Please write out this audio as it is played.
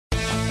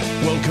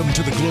Welcome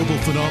to the global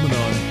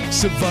phenomenon,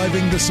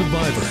 Surviving the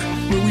Survivor,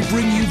 where we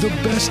bring you the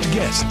best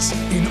guests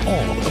in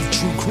all of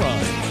true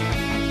crime.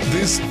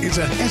 This is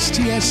a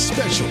STS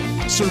special,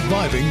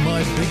 Surviving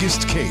My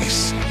Biggest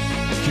Case.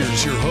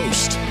 Here's your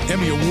host,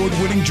 Emmy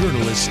Award-winning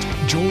journalist,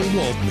 Joel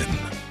Waldman.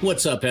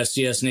 What's up,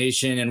 STS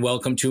Nation, and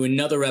welcome to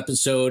another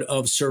episode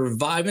of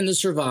Surviving the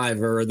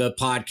Survivor, the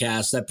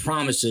podcast that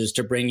promises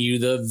to bring you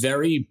the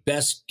very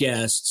best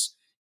guests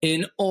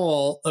in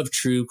all of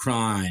true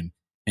crime.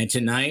 And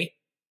tonight,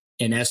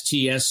 an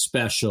STS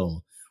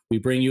special. We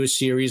bring you a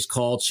series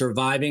called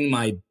Surviving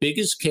My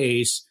Biggest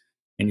Case,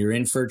 and you're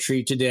in for a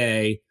treat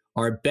today.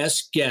 Our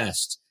best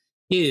guest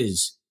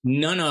is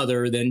none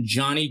other than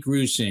Jonny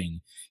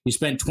Grusing. He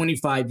spent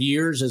 25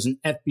 years as an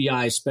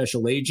FBI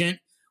special agent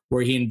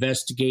where he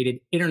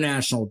investigated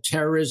international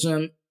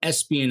terrorism,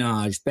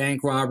 espionage,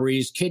 bank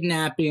robberies,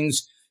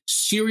 kidnappings,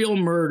 serial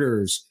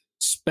murders,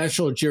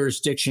 special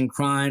jurisdiction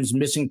crimes,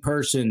 missing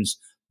persons,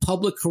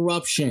 public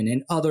corruption,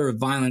 and other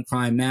violent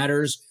crime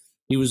matters.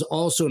 He was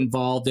also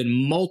involved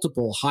in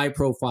multiple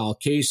high-profile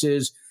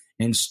cases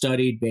and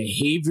studied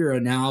behavior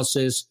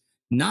analysis,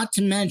 not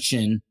to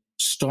mention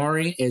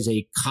starring as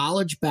a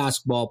college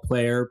basketball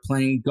player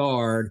playing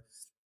guard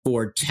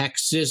for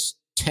Texas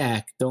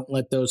Tech. Don't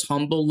let those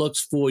humble looks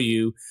fool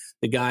you.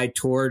 The guy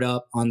tore it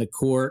up on the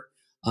court.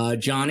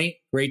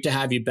 Jonny, great to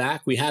have you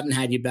back. We haven't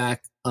had you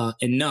back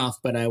enough,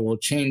 but I will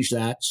change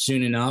that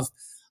soon enough.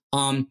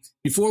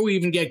 Before we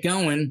even get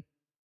going,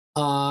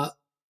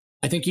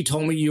 I think you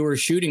told me you were a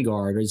shooting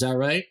guard. Is that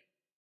right?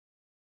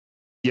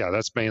 Yeah,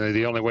 that's mainly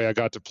the only way I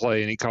got to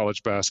play any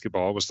college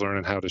basketball was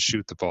learning how to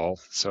shoot the ball.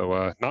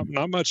 So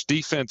not much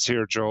defense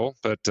here, Joel,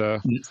 but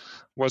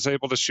was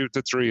able to shoot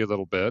the three a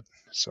little bit.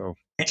 So,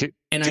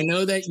 and I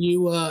know that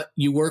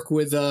you work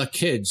with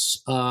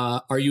kids.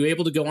 Are you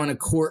able to go on a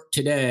court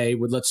today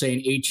with, let's say, an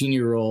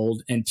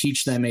 18-year-old and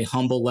teach them a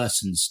humble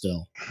lesson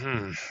still?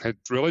 It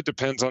really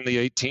depends on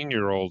the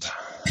 18-year-old.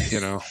 You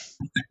know,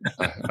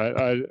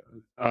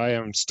 I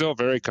am still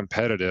very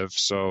competitive.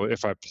 So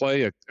if I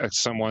play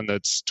someone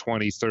that's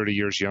 20, 30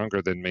 years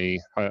younger than me,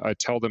 I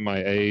tell them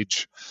my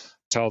age,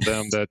 tell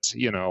them that,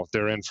 you know,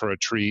 they're in for a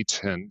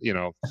treat, and, you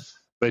know,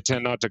 they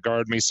tend not to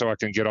guard me so I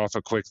can get off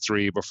a quick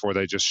three before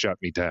they just shut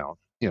me down,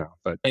 you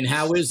know. And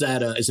how is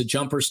that? Is a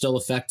jumper still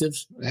effective?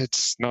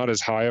 It's not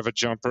as high of a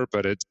jumper,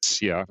 but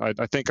it's, yeah,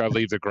 I think I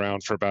leave the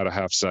ground for about a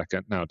half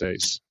second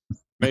nowadays,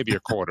 maybe a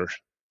quarter.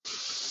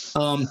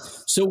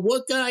 So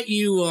what got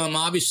you,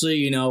 obviously,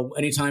 you know,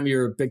 anytime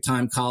you're a big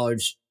time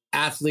college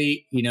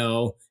athlete, you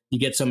know, you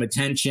get some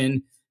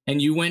attention,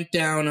 and you went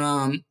down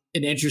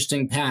an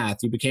interesting path.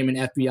 You became an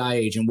FBI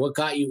agent. What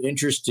got you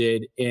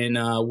interested in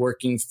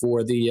working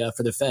for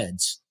the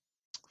feds?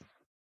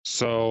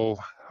 So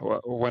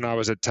when I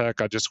was at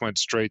Tech, I just went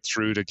straight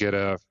through to get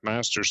a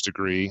master's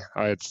degree.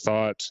 I had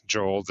thought,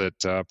 Joel,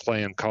 that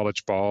playing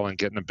college ball and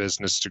getting a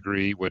business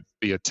degree would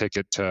be a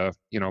ticket to,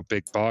 you know,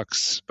 big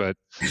bucks, but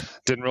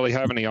didn't really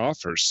have any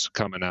offers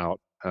coming out.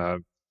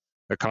 The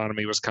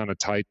economy was kind of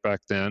tight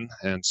back then,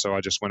 and so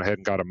I just went ahead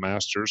and got a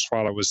master's.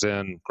 While I was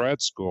in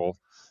grad school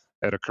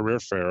at a career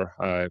fair,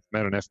 I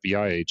met an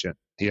FBI agent.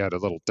 He had a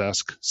little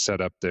desk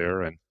set up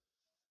there, and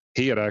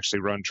he had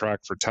actually run track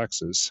for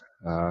Texas,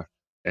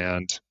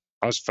 and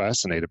I was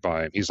fascinated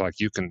by him. He's like,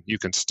 you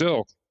can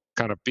still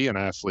kind of be an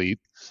athlete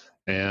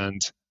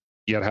and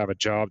yet have a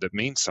job that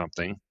means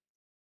something.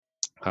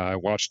 I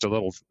watched a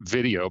little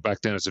video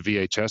back then as a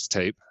VHS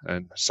tape,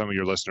 and some of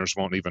your listeners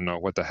won't even know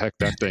what the heck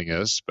that thing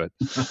is, but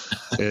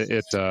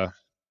it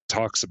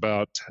talks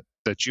about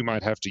that you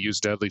might have to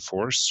use deadly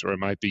force or it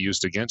might be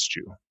used against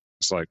you.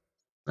 It's like,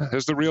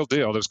 here's the real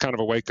deal. There's kind of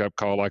a wake-up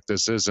call, like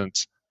this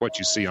isn't what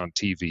you see on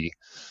TV.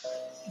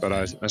 But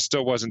I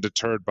still wasn't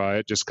deterred by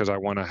it, just because I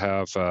want to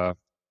have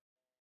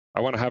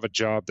a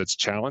job that's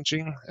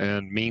challenging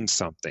and means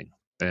something,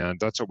 and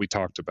that's what we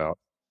talked about.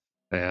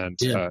 And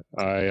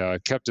I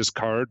kept his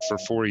card for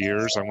 4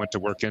 years. I went to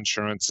work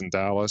insurance in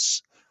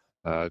Dallas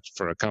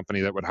for a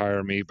company that would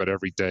hire me, but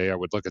every day I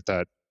would look at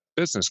that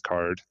business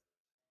card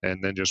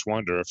and then just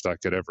wonder if I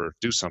could ever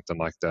do something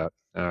like that.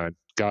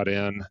 Got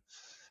in.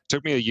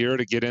 Took me a year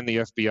to get in the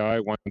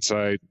FBI. Once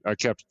I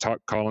kept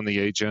calling the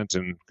agent,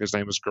 and his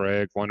name was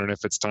Greg, wondering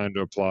if it's time to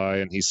apply.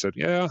 And he said,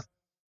 yeah,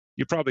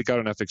 you probably got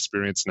enough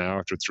experience now.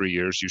 After 3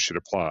 years, you should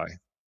apply.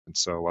 And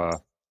so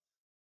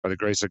by the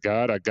grace of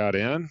God, I got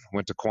in,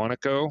 went to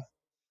Quantico.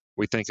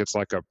 We think it's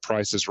like a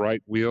Price is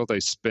Right wheel they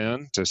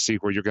spin to see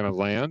where you're going to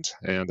land.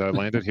 And I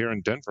landed here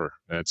in Denver.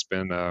 And it's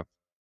been a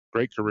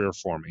great career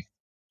for me.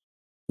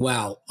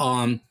 Wow.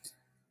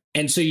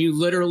 And so you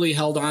literally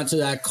held on to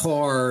that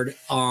card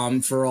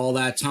for all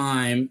that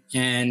time.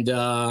 And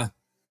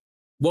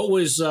what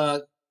was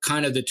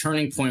kind of the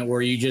turning point?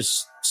 Were you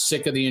just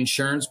sick of the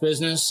insurance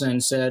business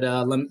and said,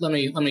 let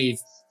me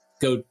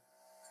go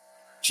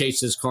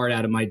chase this card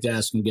out of my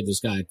desk and give this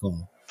guy a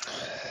call?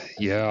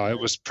 Yeah, it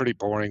was pretty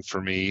boring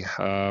for me.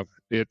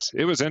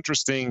 It was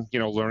interesting, you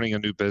know, learning a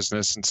new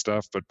business and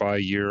stuff. But by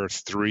year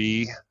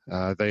 3,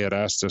 they had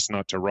asked us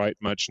not to write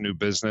much new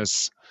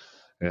business.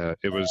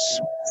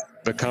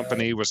 The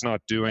company was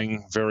not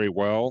doing very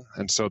well,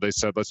 and so they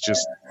said, let's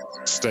just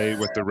stay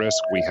with the risk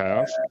we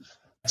have.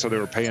 So they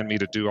were paying me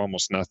to do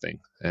almost nothing,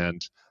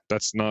 and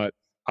that's not.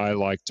 I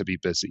like to be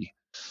busy.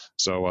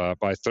 So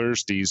by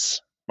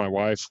Thursdays, my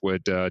wife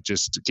would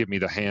just give me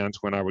the hand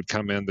when I would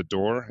come in the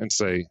door and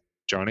say,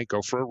 Johnny,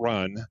 go for a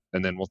run,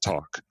 and then we'll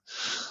talk.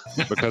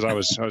 Because I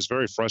was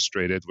very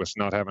frustrated with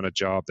not having a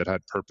job that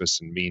had purpose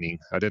and meaning.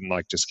 I didn't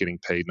like just getting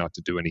paid not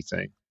to do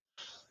anything.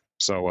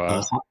 So,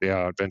 I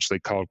eventually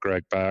called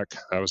Greg back.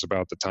 That was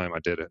about the time I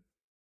did it.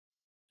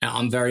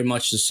 I'm very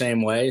much the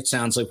same way. It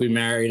sounds like we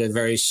married a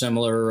very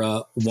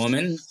similar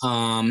woman,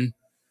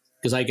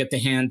 because I get the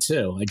hand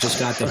too. I just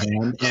got the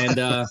hand.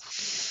 And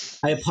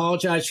I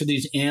apologize for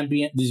these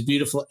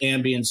beautiful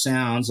ambient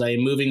sounds. I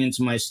am moving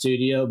into my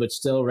studio, but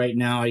still right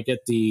now I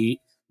get the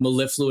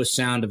mellifluous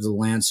sound of the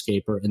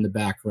landscaper in the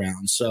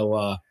background.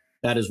 So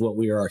that is what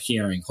we are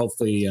hearing.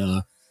 Hopefully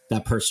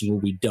that person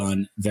will be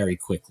done very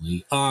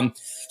quickly.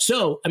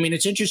 So, I mean,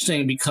 it's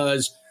interesting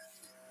because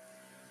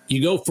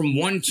you go from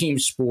one team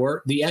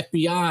sport. The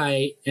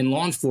FBI and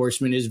law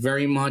enforcement is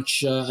very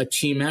much a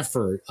team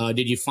effort.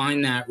 Did you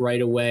find that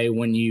right away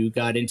when you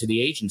got into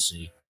the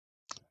agency?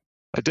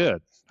 I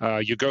did.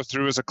 You go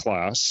through as a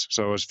class,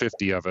 so it was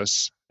 50 of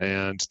us,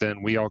 and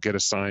then we all get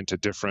assigned to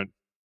different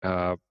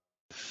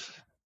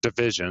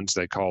divisions,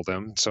 they call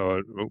them.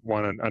 So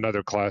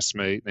another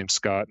classmate named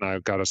Scott and I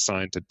got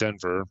assigned to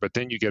Denver, but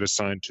then you get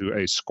assigned to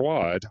a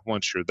squad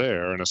once you're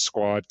there, and a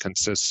squad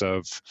consists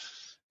of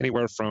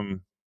anywhere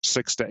from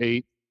 6 to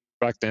 8.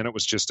 Back then it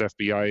was just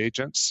FBI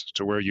agents,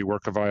 to where you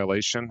work a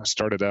violation. I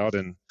started out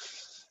in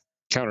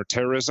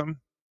counterterrorism.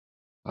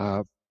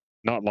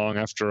 Not long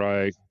after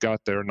I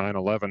got there,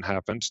 9/11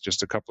 happened,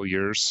 just a couple of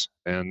years,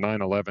 and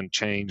 9/11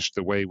 changed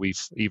the way we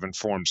even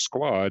formed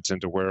squads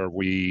into where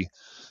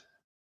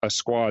a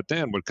squad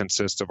then would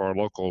consist of our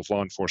local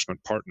law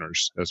enforcement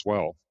partners as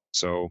well.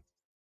 So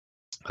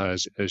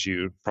as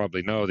you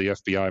probably know, the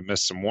FBI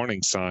missed some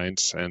warning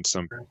signs and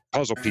some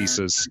puzzle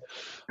pieces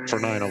for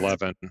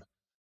 9/11.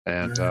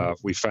 And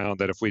we found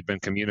that if we'd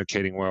been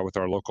communicating well with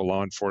our local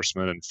law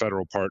enforcement and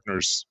federal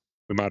partners,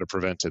 we might have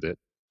prevented it.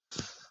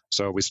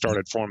 So we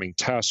started forming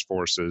task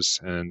forces,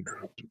 and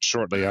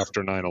shortly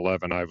after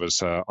 9/11, I was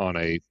on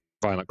a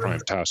violent crime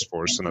task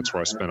force, and that's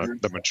where I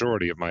spent the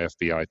majority of my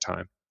FBI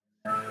time.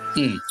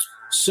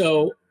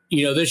 So,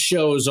 this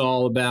show is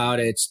all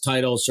about, its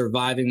title,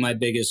 Surviving My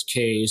Biggest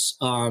Case.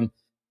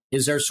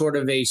 Is there sort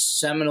of a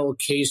seminal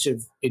case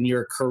in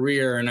your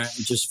career? And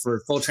just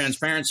for full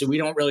transparency, we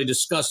don't really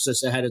discuss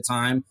this ahead of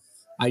time.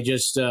 I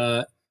just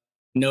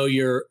know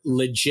you're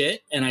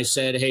legit. And I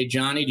said, hey,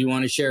 Johnny, do you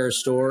want to share a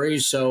story?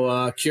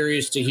 So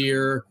curious to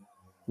hear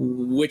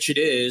which it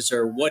is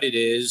or what it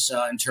is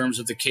in terms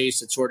of the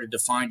case that sort of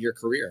defined your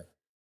career.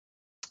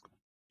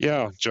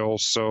 Yeah, Joel.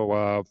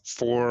 So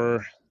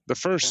for the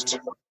first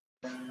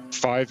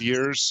 5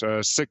 years,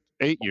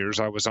 8 years,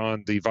 I was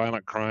on the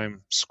violent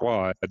crime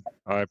squad.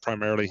 I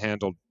primarily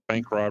handled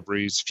bank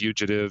robberies,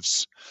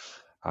 fugitives,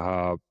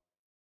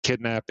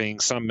 kidnapping,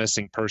 some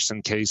missing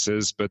person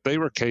cases, but they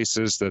were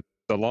cases that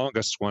the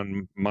longest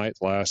one might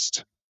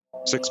last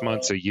 6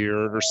 months, a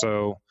year or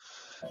so,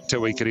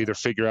 till we could either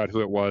figure out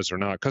who it was or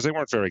not, because they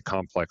weren't very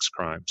complex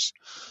crimes.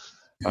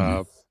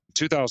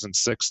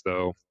 2006,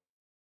 though,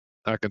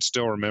 I can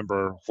still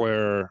remember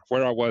where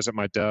I was at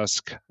my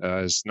desk.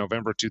 Is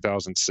November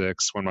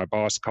 2006, when my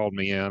boss called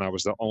me in. I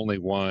was the only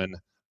one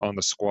on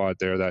the squad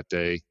there that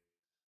day.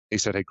 He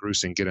said, hey,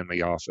 Grusing, get in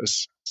the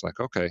office. It's like,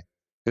 okay.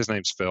 His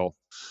name's Phil.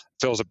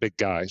 Phil's a big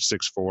guy,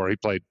 6'4". He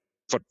played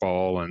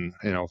football and,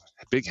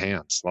 big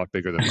hands, a lot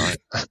bigger than mine.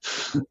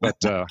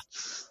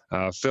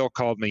 But Phil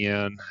called me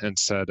in and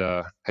said,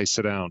 hey,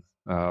 sit down.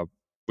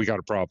 We got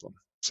a problem.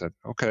 I said,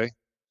 okay.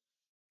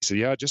 He said,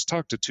 yeah, I just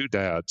talked to 2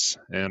 dads,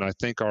 and I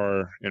think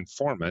our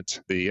informant,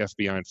 the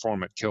FBI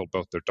informant, killed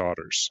both their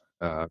daughters.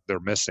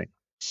 They're missing.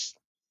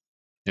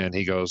 And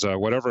he goes,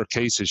 whatever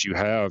cases you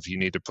have, you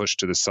need to push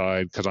to the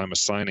side, because I'm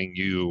assigning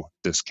you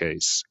this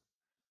case.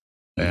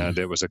 And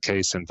it was a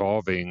case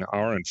involving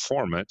our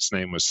informant. His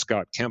name was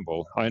Scott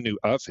Kimball. I knew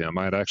of him.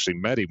 I had actually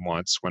met him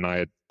once when I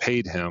had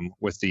paid him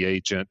with the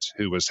agent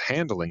who was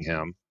handling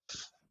him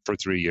for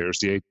 3 years.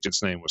 The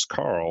agent's name was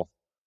Carl.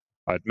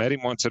 I'd met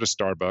him once at a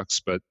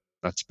Starbucks, but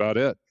that's about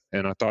it.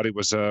 And I thought he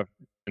was a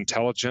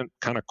intelligent,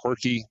 kind of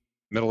quirky,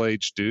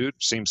 middle-aged dude.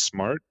 Seemed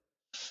smart.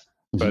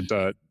 But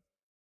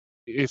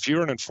if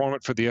you're an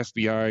informant for the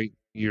FBI,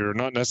 you're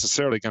not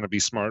necessarily going to be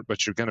smart,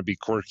 but you're going to be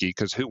quirky,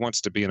 because who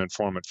wants to be an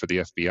informant for the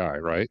FBI,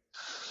 right?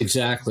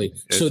 Exactly.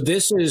 So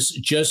this is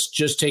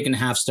just taking a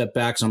half step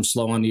back, so I'm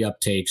slow on the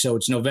uptake. So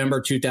it's November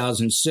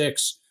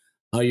 2006.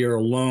 You're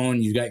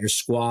alone. You got your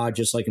squad,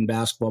 just like in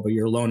basketball, but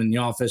you're alone in the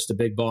office. The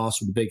big boss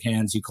with the big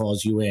hands, he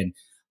calls you in.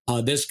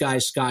 This guy,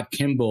 Scott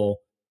Kimball,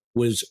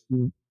 was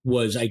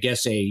I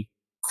guess, a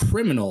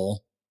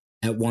criminal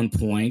at one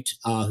point,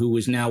 who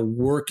was now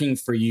working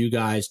for you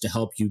guys to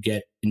help you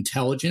get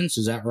intelligence.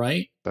 Is that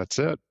right? That's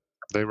it.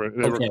 They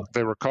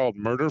were called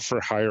murder for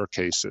hire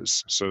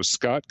cases. So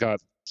Scott got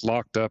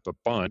locked up a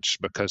bunch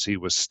because he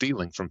was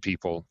stealing from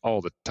people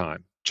all the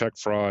time. Check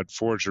fraud,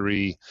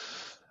 forgery,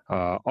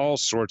 all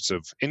sorts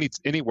of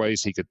any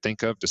ways he could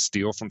think of to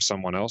steal from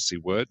someone else, he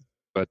would.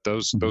 But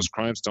those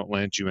crimes don't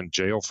land you in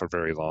jail for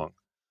very long.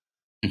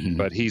 Mm-hmm.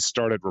 But he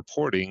started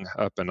reporting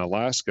up in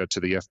Alaska to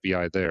the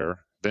FBI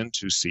there, then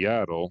to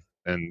Seattle,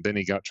 and then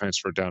he got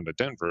transferred down to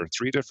Denver,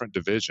 3 different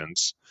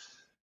divisions.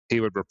 He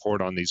would report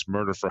on these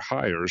murder for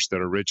hires that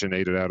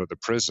originated out of the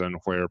prison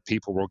where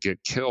people will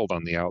get killed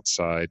on the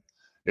outside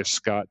if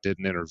Scott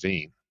didn't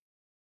intervene.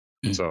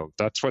 Mm. So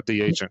that's what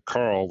the agent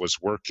Carl was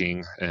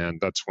working,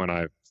 and that's when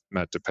I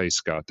met to pay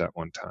Scott that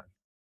one time.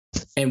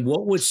 And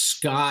what would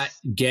Scott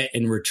get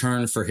in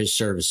return for his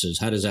services?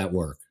 How does that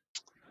work?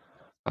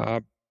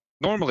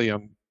 Normally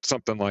on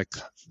something like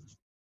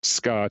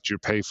Scott, you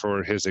pay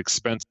for his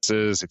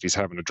expenses if he's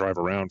having to drive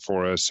around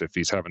for us, if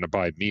he's having to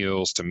buy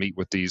meals to meet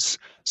with these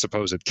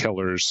supposed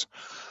killers,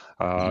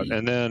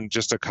 and then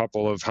just a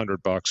couple of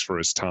 $100 for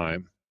his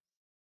time.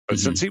 But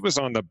since he was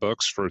on the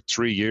books for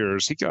 3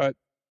 years, he got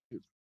a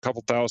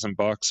couple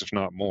 $1,000, if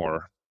not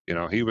more. You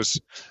know, he was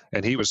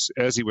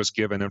as he was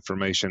given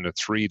information to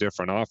 3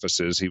 different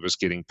offices, he was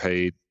getting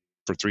paid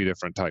for 3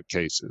 different type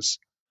cases.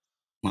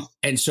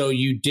 And so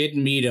you did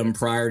meet him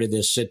prior to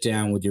this sit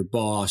down with your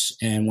boss.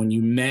 And when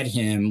you met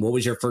him, what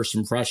was your first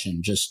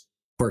impression? Just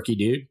quirky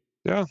dude?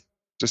 Yeah.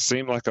 Just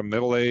seemed like a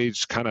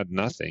middle-aged kind of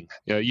nothing.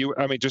 Yeah.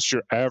 Just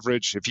your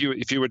average, if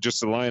you would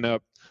just line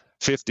up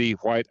 50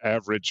 white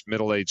average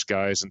middle-aged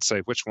guys and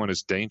say, which one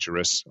is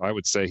dangerous? I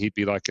would say he'd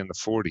be like in the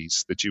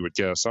 40s that you would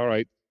guess, all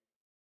right,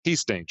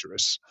 he's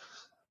dangerous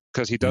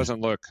because he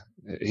doesn't look,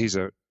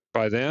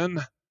 by then,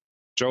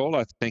 Joel,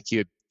 I think he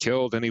had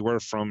killed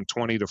anywhere from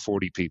 20 to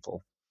 40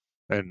 people.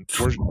 And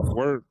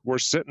we're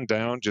sitting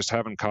down just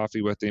having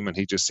coffee with him, and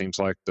he just seems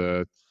like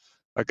a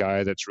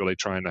guy that's really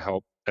trying to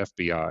help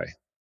FBI.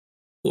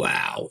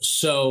 Wow.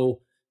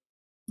 So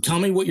tell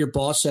me what your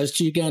boss says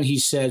to you again. He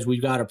says,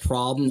 we've got a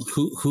problem.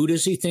 Who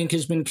does he think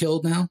has been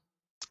killed now?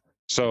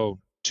 So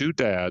 2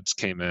 dads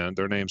came in.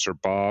 Their names are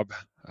Bob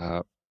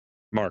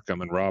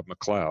Markham and Rob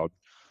McLeod.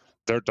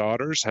 Their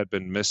daughters had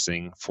been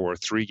missing for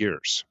 3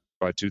 years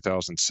by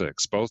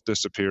 2006. Both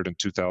disappeared in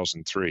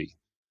 2003.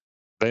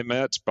 They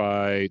met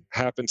by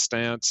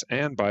happenstance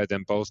and by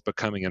them both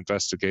becoming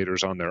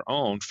investigators on their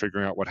own,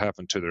 figuring out what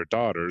happened to their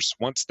daughters.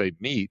 Once they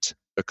meet,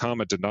 the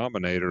common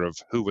denominator of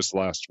who was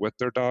last with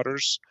their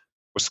daughters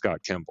was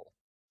Scott Kimball.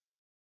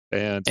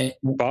 And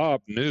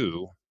Bob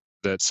knew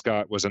that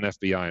Scott was an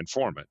FBI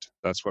informant.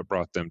 That's what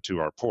brought them to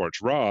our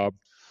porch. Rob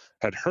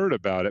had heard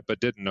about it, but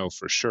didn't know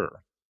for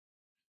sure.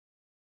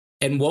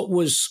 And what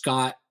was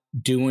Scott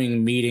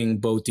doing meeting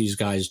both these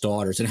guys'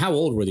 daughters? And how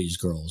old were these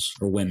girls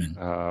or women?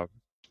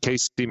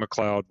 Casey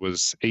McLeod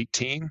was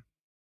 18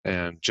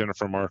 and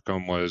Jennifer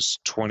Markham was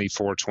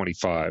 24,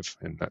 25.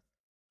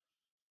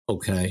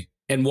 Okay.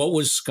 And what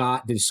was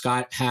Scott? Did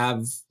Scott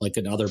have like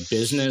another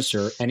business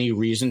or any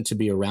reason to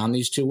be around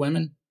these 2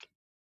 women?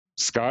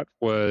 Scott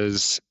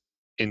was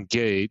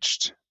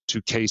engaged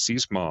to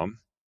Casey's mom,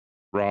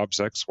 Rob's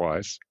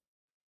ex-wife.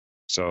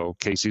 So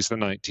Casey's the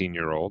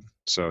 19-year-old.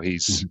 So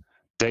he's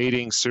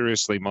dating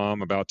seriously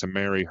mom, about to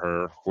marry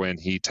her when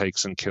he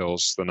takes and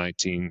kills the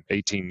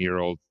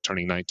 18-year-old,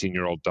 turning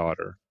 19-year-old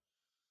daughter.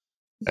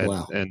 And,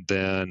 wow. And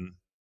then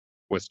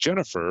with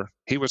Jennifer,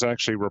 he was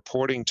actually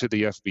reporting to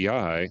the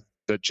FBI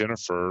that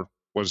Jennifer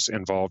was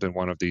involved in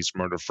one of these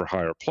murder for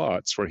hire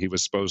plots where he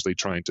was supposedly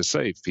trying to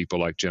save people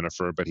like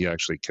Jennifer, but he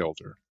actually killed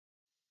her.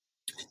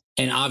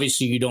 And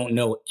obviously you don't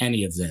know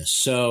any of this.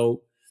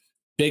 So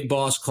Big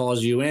Boss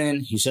calls you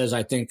in. He says,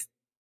 I think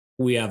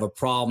we have a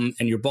problem.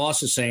 And your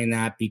boss is saying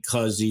that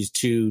because these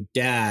 2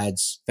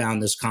 dads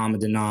found this common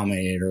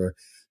denominator.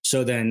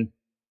 So then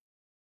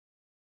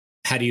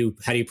how do you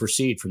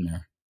proceed from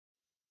there?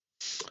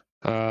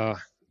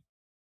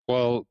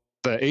 Well,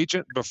 the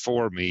agent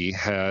before me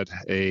had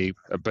a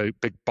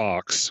big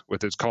box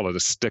with, it's called a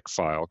stick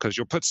file, because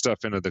you'll put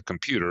stuff into the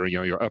computer,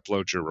 you'll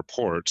upload your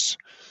reports,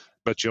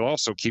 but you'll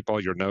also keep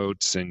all your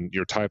notes and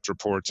your typed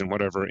reports and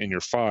whatever in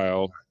your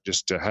file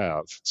just to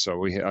have.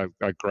 So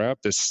I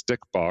grabbed this stick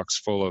box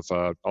full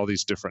of all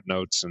these different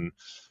notes and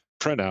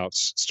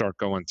printouts, start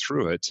going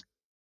through it,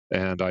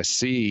 and I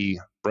see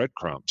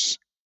breadcrumbs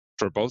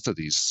for both of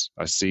these.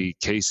 I see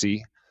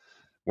Casey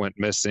went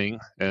missing,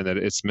 and that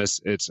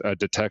it's a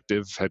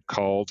detective had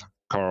called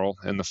Carl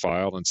in the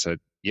file and said,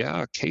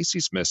 yeah,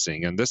 Casey's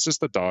missing, and this is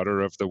the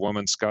daughter of the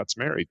woman Scott's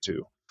married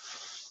to.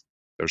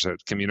 There's a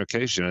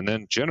communication. And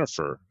then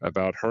Jennifer,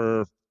 about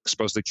her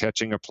supposedly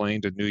catching a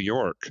plane to New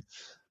York.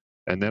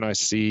 And then I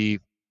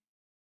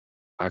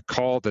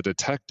called the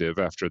detective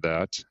after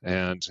that,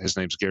 and his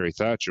name's Gary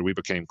Thatcher. We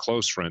became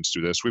close friends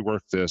through this. We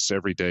worked this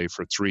every day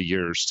for 3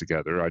 years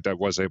together. I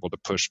was able to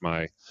push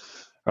my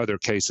other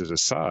cases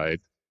aside.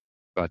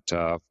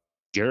 But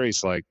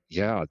Gary's like,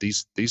 yeah,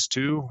 these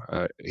 2,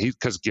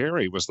 because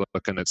Gary was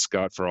looking at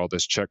Scott for all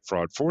this check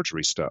fraud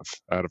forgery stuff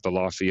out of the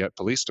Lafayette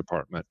Police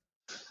Department.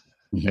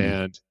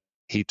 And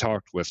he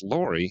talked with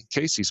Lori,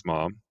 Casey's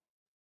mom.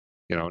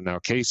 Now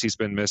Casey's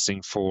been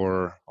missing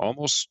for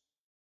almost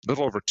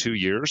little over 2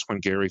 years when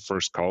Gary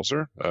first calls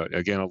her.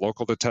 Again, a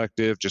local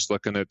detective just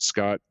looking at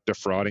Scott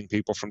defrauding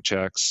people from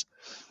checks.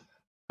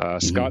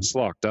 Scott's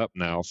locked up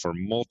now for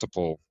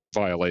multiple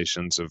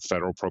violations of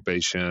federal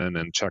probation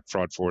and check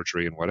fraud,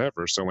 forgery, and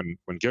whatever. So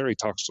when Gary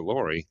talks to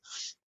Lori,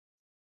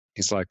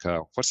 he's like,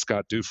 what's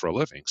Scott do for a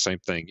living? Same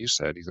thing you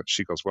said.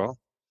 She goes, well,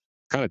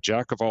 kind of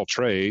jack of all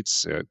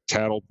trades,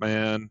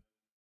 cattleman,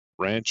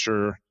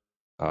 rancher,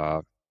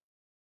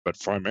 but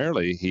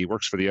primarily he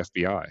works for the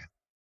FBI.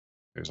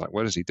 He was like,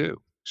 what does he do?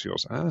 She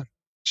goes,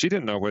 she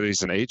didn't know whether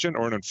he's an agent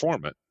or an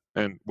informant.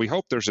 And we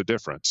hope there's a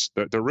difference.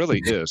 There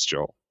really is,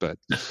 Joel. But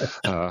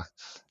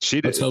she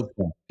did. Let's hope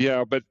so.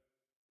 Yeah, but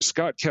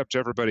Scott kept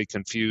everybody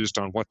confused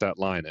on what that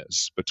line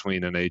is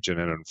between an agent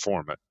and an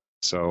informant.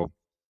 So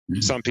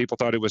some people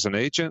thought he was an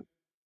agent,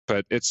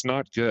 but it's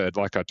not good.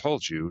 Like I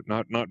told you,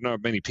 not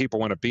many people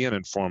want to be an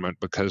informant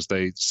because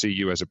they see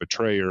you as a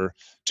betrayer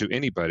to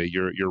anybody.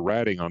 You're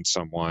ratting on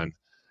someone,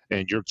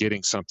 and you're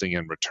getting something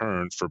in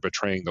return for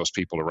betraying those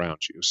people around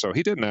you. So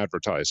he didn't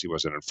advertise he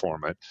was an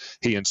informant.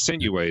 He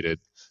insinuated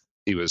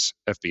he was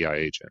FBI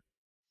agent.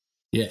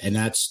 Yeah, and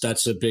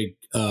that's a big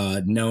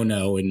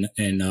no-no in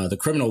the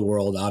criminal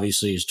world,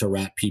 obviously, is to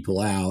rat people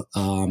out.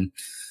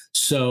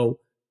 So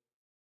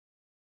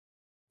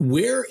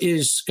where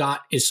is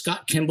Scott? Is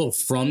Scott Kimball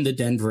from the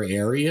Denver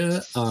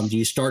area? Do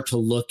you start to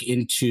look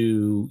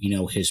into,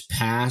 his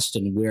past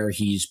and where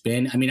he's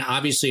been? I mean,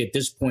 obviously at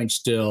this point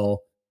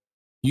still,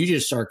 you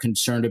just are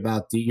concerned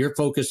about you're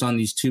focused on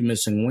these 2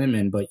 missing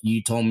women, but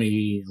you told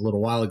me a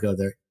little while ago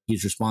that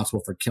he's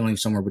responsible for killing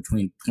somewhere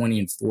between 20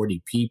 and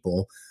 40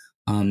 people.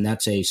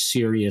 That's a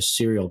serious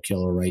serial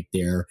killer right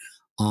there.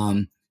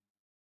 I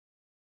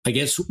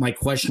guess my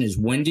question is,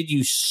 when did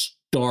you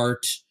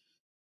start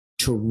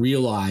to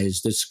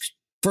realize this?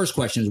 First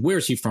question is,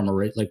 where's he from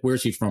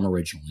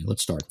originally?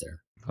 Let's start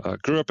there.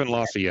 Grew up in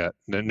Lafayette,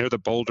 near the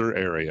Boulder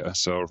area,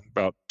 so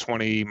about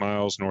 20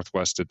 miles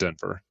northwest of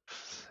Denver.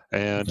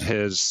 And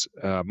his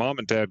mom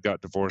and dad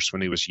got divorced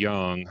when he was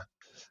young.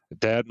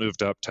 Dad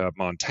moved up to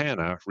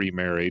Montana,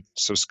 remarried.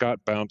 So Scott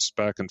bounced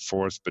back and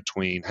forth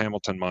between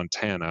Hamilton,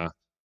 Montana,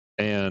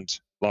 and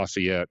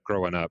Lafayette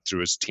growing up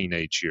through his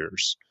teenage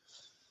years.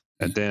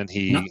 And then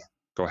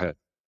go ahead.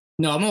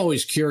 No, I'm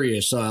always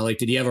curious.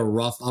 Did he have a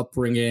rough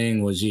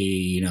upbringing? Was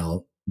he,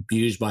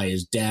 abused by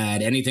his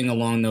dad? Anything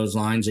along those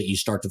lines that you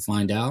start to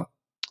find out?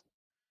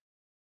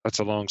 That's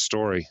a long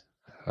story.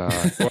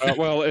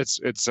 Well, it's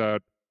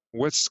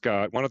with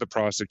Scott, one of the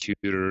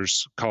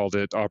prosecutors called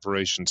it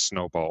Operation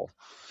Snowball,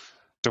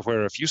 to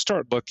where if you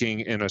start looking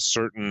in a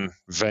certain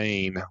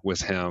vein with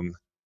him,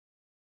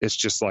 it's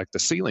just like the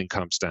ceiling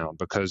comes down,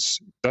 because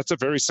that's a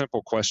very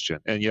simple question.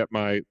 And yet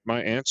my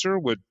answer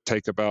would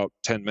take about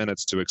 10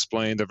 minutes to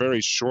explain. The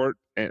very short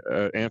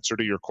answer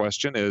to your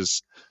question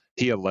is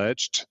he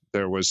alleged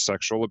there was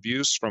sexual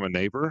abuse from a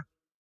neighbor,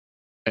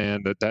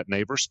 and that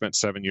neighbor spent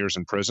 7 years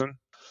in prison.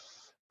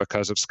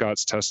 Because of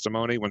Scott's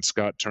testimony, when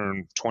Scott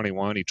turned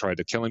 21, he tried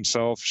to kill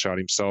himself, shot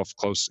himself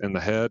close in the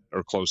head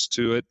or close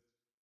to it.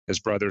 His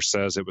brother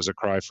says it was a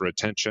cry for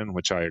attention,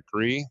 which I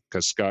agree,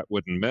 because Scott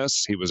wouldn't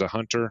miss. He was a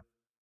hunter.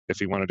 If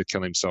he wanted to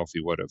kill himself, he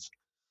would have.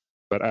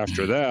 But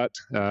after that,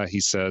 he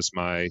says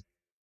my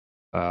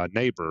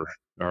neighbor,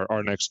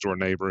 our next door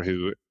neighbor,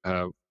 who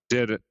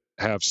did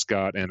have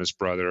Scott and his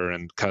brother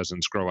and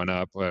cousins growing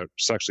up,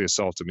 sexually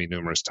assaulted me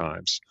numerous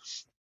times.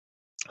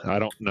 I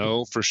don't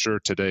know for sure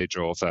today,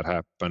 Joel, if that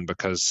happened,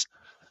 because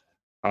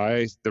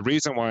the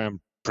reason why I'm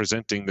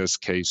presenting this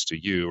case to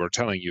you or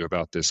telling you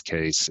about this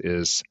case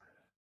is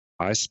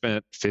I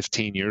spent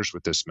 15 years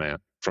with this man.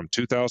 From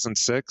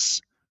 2006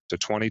 to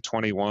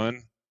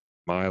 2021,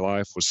 my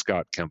life was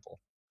Scott Kimball.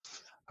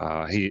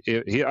 I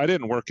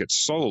didn't work it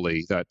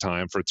solely that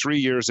time. For 3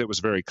 years, it was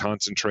very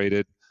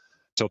concentrated.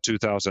 Till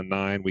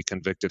 2009, we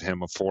convicted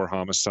him of 4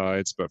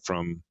 homicides. But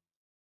from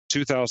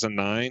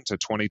 2009 to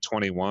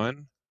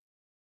 2021,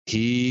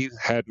 he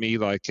had me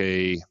like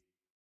a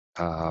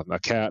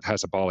cat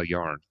has a ball of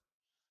yarn,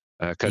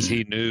 because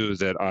he knew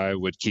that I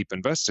would keep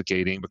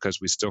investigating because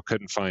we still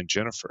couldn't find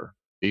Jennifer.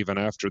 Even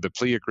after the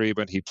plea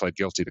agreement, he pled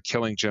guilty to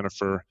killing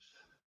Jennifer.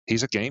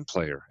 He's a game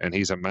player, and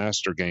he's a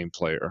master game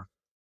player.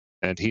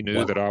 And he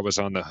knew that I was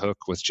on the hook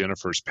with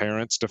Jennifer's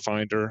parents to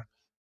find her,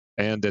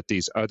 and that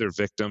these other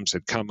victims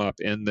had come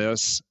up in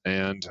this,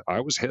 and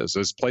I was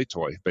his play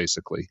toy,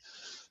 basically.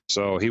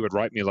 So he would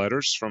write me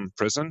letters from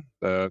prison.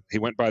 He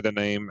went by the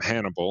name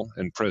Hannibal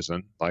in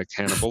prison, like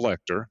Hannibal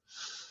Lecter.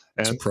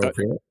 And that's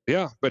appropriate.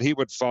 But he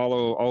would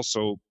follow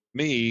also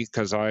me,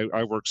 because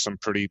I worked some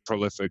pretty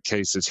prolific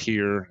cases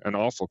here and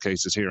awful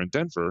cases here in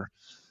Denver.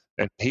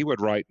 And he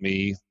would write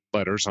me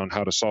letters on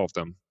how to solve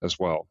them as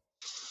well.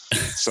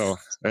 So,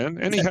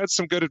 and he had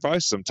some good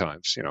advice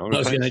sometimes, I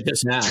was going to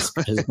just ask.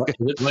 His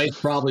advice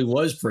probably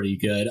was pretty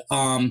good.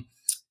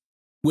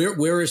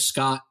 Where is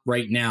Scott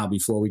right now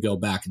before we go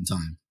back in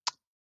time?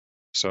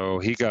 So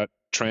he got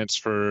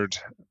transferred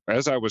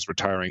as I was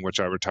retiring, which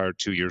I retired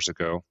 2 years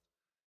ago.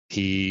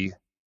 He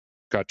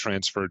got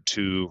transferred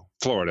to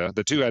Florida.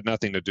 The two had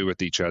nothing to do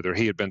with each other.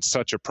 He had been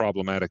such a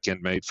problematic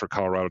inmate for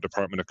Colorado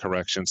Department of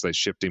Corrections. They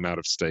shipped him out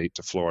of state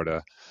to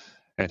Florida,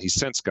 and he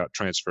since got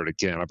transferred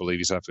again. I believe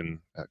he's up in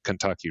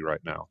Kentucky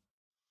right now.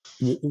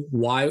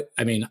 Why?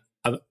 I mean,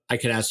 I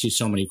could ask you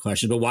so many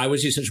questions, but why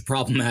was he such a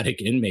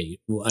problematic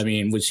inmate? I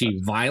mean, was he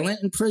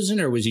violent in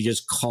prison, or was he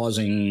just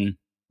causing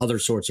other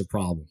sorts of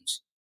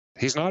problems?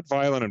 He's not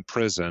violent in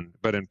prison,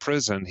 but in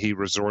prison, he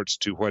resorts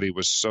to what he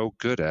was so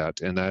good at,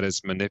 and that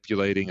is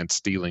manipulating and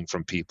stealing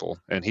from people.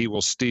 And he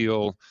will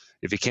steal,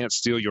 if he can't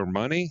steal your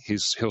money,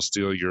 he'll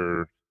steal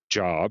your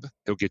job.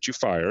 He'll get you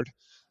fired,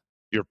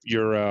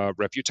 your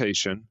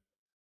reputation,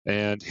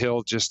 and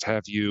he'll just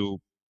have you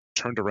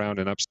turned around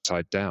and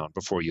upside down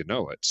before you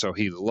know it. So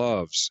he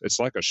loves, it's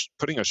like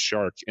putting a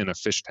shark in a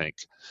fish tank.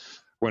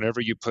 Whenever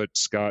you put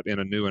Scott in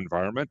a new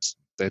environment,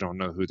 they don't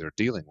know who they're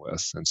dealing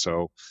with. And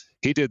so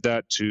he did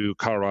that to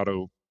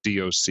Colorado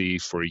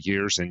DOC for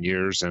years and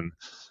years. And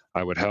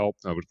I would help.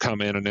 I would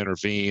come in and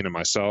intervene, and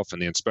myself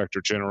and the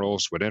inspector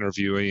generals would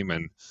interview him.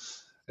 And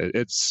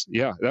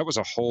that was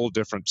a whole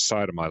different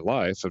side of my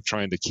life of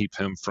trying to keep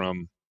him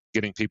from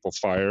getting people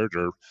fired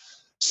or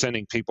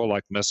sending people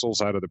like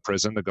missiles out of the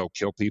prison to go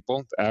kill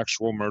people,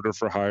 actual murder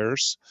for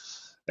hires,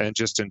 and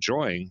just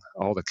enjoying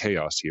all the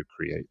chaos he would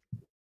create.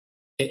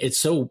 It's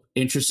so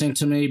interesting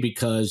to me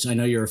because I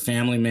know you're a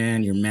family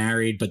man, you're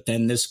married, but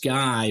then this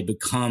guy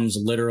becomes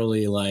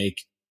literally like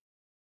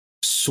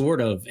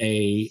sort of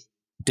a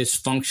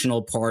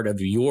dysfunctional part of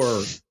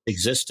your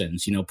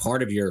existence,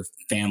 part of your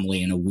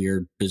family in a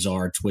weird,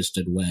 bizarre,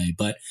 twisted way.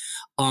 But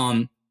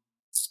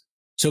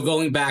so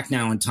going back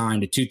now in time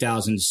to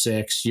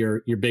 2006,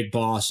 your big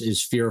boss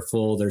is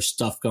fearful. There's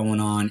stuff going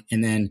on.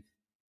 And then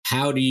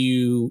how do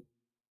you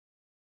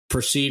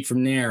proceed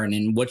from there? And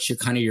then what's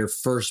your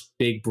first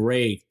big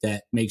break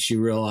that makes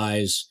you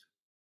realize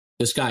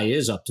this guy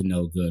is up to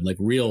no good, like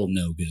real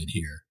no good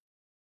here?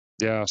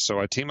 Yeah, so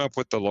I team up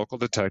with the local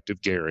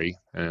detective, Gary.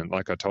 And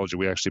like I told you,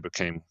 we actually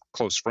became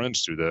close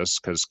friends through this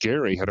because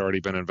Gary had already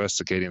been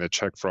investigating the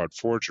check fraud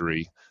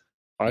forgery.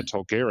 I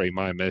told Gary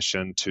my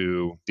mission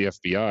to the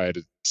FBI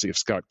to see if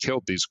Scott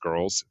killed these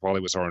girls while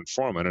he was our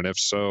informant. And if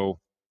so,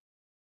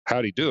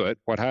 how'd he do it?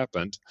 What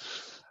happened?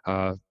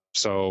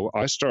 So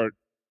I start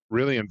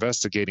really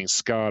investigating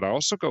Scott. I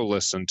also go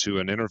listen to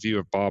an interview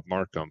of Bob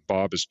Markham.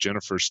 Bob is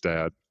Jennifer's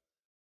dad.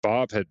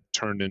 Bob had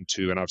turned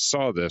into, and I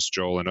saw this,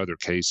 Joel, in other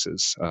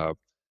cases,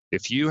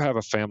 if you have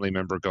a family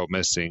member go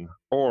missing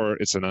or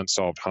it's an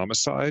unsolved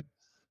homicide,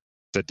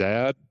 the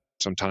dad,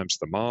 sometimes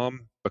the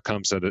mom,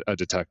 becomes a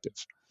detective.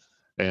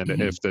 And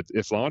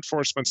if law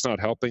enforcement's not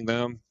helping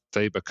them,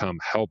 they become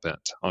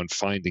hell-bent on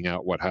finding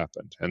out what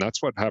happened. And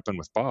that's what happened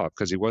with Bob,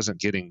 because he wasn't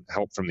getting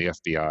help from the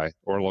FBI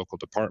or local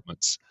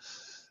departments.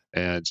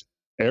 And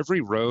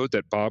every road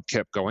that Bob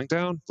kept going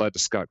down led to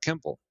Scott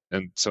Kimball.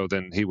 And so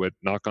then he would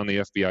knock on the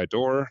FBI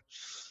door.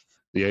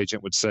 The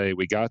agent would say,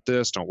 "We got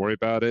this, don't worry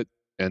about it."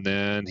 And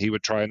then he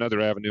would try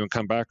another avenue and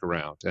come back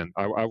around. And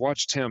I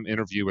watched him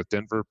interview with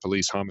Denver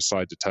police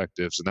homicide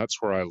detectives, and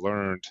that's where I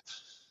learned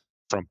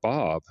from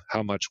Bob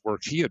how much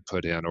work he had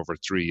put in over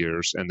 3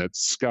 years, and that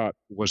Scott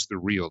was the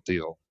real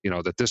deal.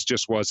 That this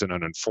just wasn't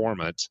an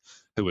informant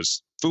who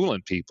was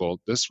fooling people.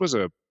 This was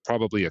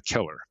probably a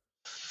killer.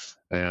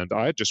 And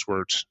I had just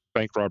worked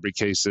bank robbery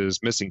cases,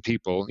 missing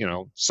people,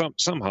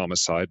 some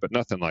homicide, but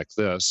nothing like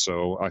this.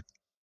 So I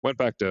went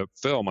back to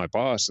Phil, my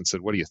boss, and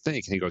said, "What do you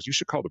think?" And he goes, "You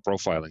should call the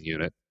profiling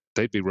unit.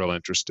 They'd be real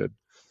interested."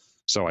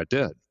 So I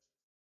did.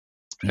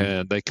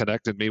 And they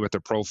connected me with a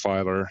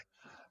profiler.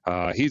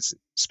 He's,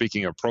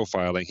 speaking of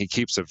profiling, he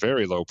keeps a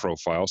very low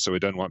profile, so he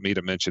doesn't want me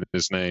to mention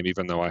his name,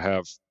 even though I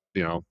have,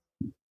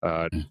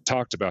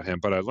 talked about him.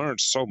 But I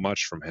learned so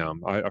much from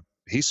him.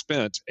 He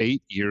spent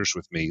 8 years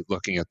with me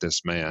looking at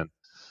this man,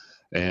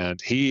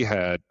 and he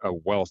had a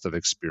wealth of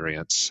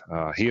experience.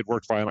 He had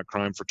worked violent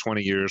crime for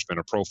 20 years, been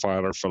a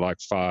profiler for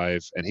like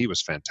 5, and he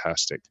was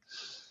fantastic.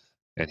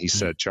 And he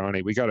said,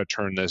 "Johnny, we got to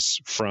turn this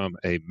from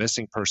a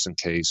missing person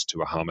case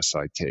to a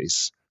homicide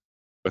case,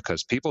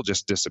 because people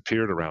just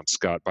disappeared around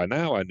Scott." By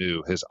now, I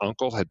knew his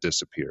uncle had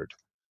disappeared.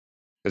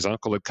 His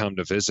uncle had come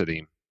to visit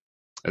him.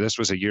 And this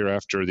was a year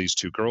after these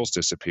 2 girls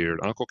disappeared.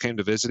 Uncle came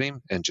to visit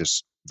him and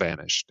just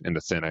vanished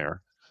into thin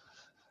air.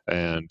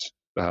 And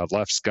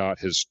left Scott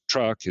his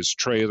truck, his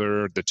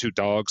trailer. The 2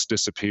 dogs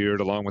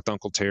disappeared along with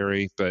Uncle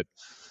Terry. But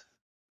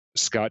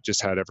Scott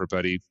just had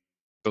everybody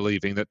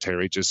believing that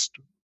Terry just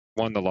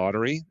won the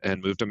lottery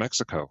and moved to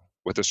Mexico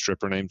with a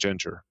stripper named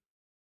Ginger.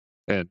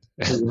 And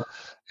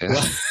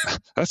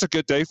that's a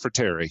good day for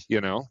Terry,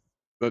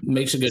 That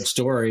makes a good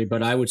story,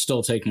 but I would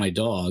still take my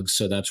dogs.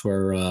 So that's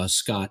where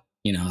Scott,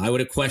 I would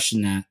have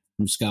questioned that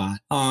from Scott.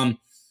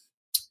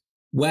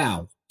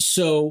 Wow.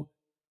 So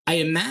I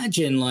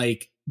imagine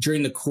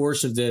during the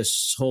course of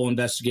this whole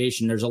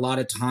investigation, there's a lot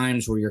of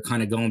times where you're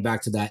kind of going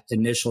back to that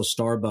initial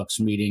Starbucks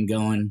meeting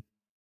going,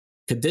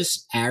 could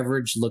this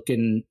average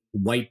looking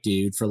white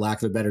dude, for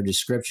lack of a better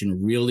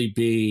description, really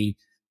be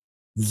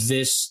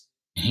this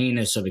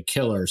heinous of a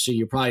killer? So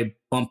you're probably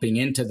bumping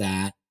into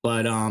that.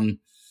 But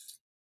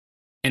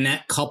And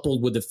that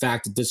coupled with the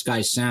fact that this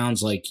guy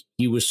sounds like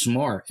he was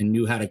smart and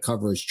knew how to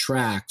cover his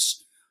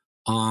tracks.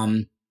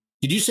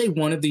 Did you say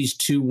one of these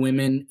two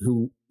women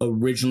who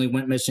originally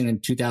went missing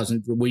in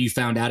 2000, where you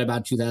found out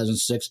about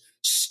 2006,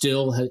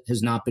 still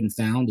has not been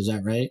found? Is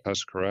that right?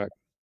 That's correct.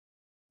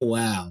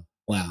 Wow.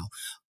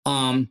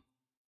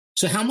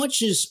 So how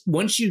much is,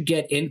 once you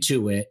get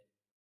into it,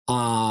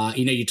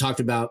 you talked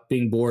about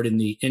being bored in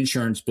the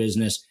insurance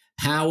business.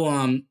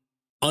 How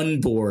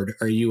unbored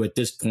are you at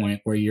this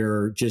point where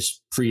you're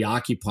just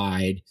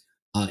preoccupied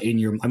are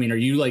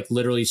you like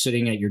literally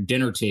sitting at your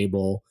dinner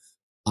table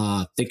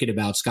thinking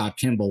about Scott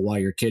Kimball while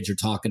your kids are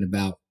talking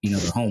about,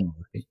 their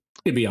homework? You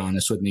can be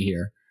honest with me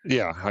here.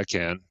 Yeah, I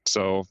can.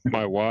 So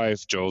my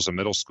wife, Joel's a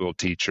middle school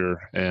teacher,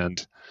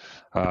 and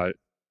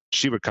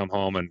she would come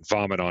home and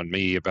vomit on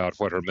me about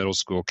what her middle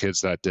school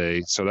kids that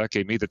day. So that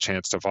gave me the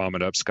chance to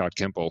vomit up Scott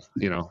Kimball,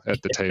 at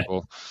the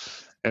table.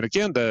 And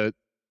again, the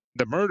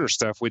murder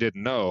stuff we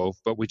didn't know,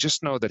 but we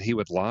just know that he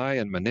would lie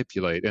and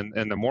manipulate.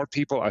 And the more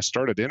people I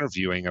started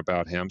interviewing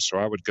about him, so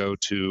I would go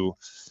to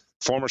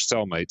former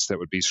cellmates that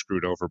would be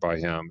screwed over by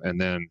him,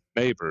 and then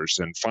neighbors.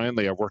 And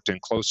finally, I worked in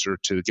closer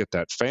to get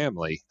that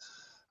family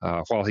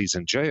while he's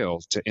in jail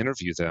to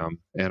interview them.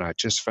 And I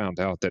just found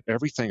out that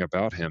everything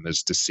about him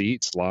is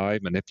deceit, lie,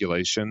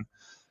 manipulation.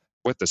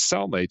 With the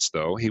cellmates,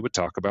 though, he would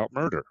talk about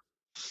murder.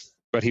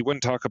 But he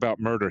wouldn't talk about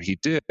murder he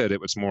did. It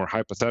was more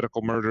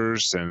hypothetical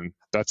murders. And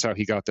that's how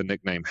he got the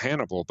nickname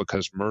Hannibal,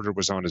 because murder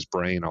was on his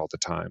brain all the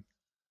time.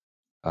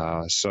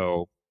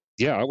 So,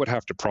 yeah, I would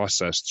have to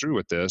process through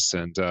with this.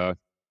 And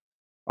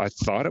I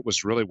thought it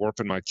was really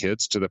warping my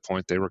kids to the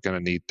point they were going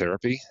to need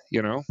therapy,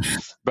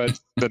 But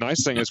the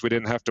nice thing is we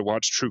didn't have to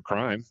watch true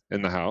crime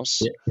in the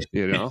house,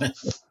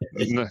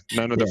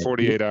 None of the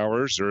 48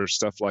 hours or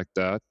stuff like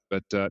that.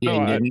 But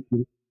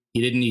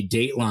you didn't need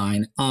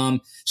Dateline.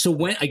 So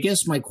I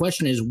guess my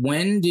question is,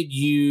 when did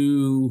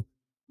you,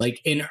 like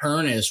in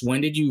earnest,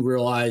 when did you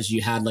realize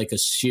you had like a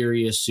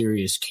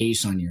serious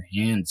case on your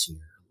hands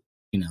here,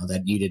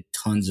 that needed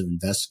tons of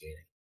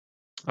investigating?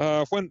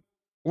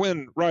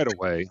 When right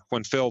away,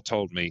 when Phil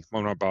told me,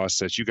 when my boss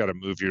says, you got to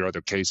move your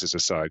other cases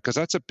aside, because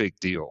that's a big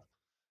deal.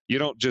 You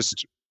don't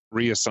just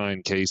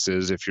reassign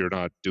cases if you're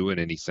not doing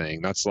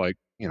anything. That's like,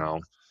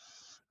 a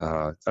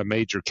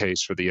major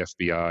case for the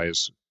FBI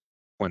is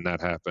when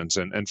that happens.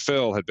 And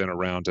Phil had been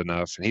around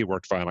enough, and he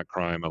worked violent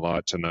crime a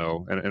lot to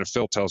know. And if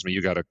Phil tells me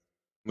you got to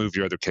move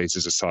your other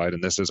cases aside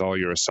and this is all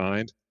you're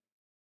assigned,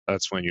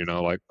 that's when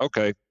like,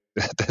 okay,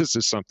 this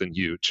is something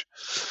huge.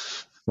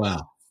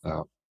 Wow.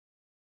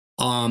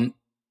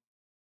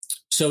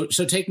 So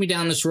take me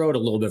down this road a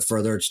little bit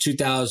further. It's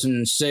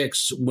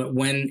 2006.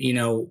 When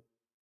do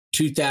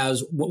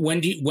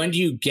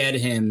you get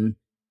him?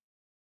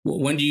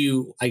 When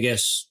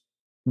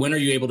are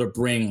you able to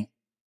bring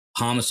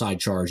homicide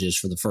charges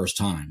for the first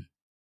time?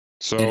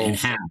 So, and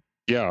how?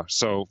 Yeah.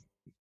 So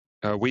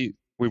we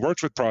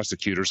worked with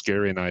prosecutors.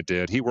 Gary and I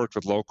did. He worked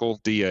with local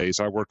DAs.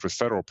 I worked with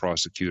federal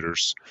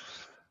prosecutors.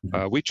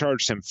 We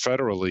charged him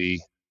federally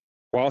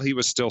while he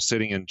was still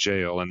sitting in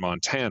jail in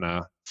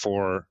Montana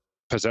for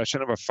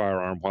possession of a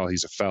firearm while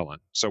he's a felon.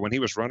 So when he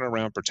was running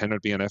around pretending to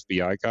be an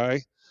FBI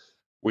guy,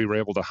 we were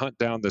able to hunt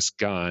down this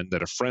gun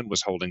that a friend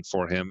was holding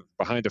for him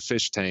behind a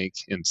fish tank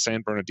in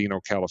San Bernardino,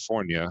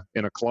 California,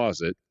 in a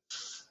closet.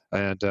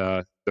 And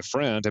the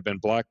friend had been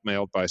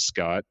blackmailed by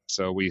Scott,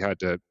 so we had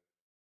to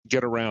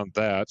get around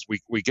that.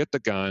 We get the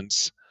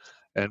guns,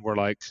 and we're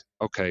like,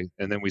 okay.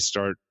 And then we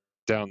start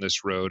down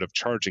this road of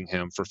charging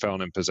him for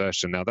felon in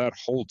possession. Now that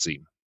holds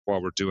him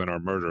while we're doing our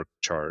murder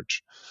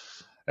charge.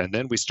 And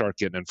then we start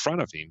getting in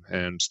front of him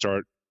and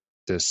start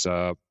this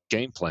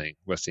game playing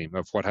with him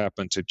of what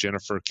happened to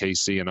Jennifer,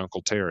 Casey, and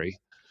Uncle Terry.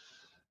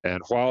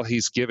 And while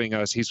he's giving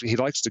us, he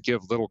likes to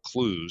give little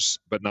clues,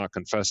 but not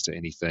confess to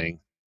anything.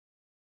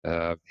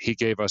 He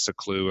gave us a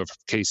clue of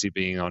Casey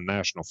being on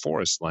national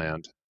forest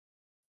land,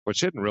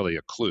 which isn't really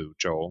a clue,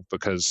 Joel,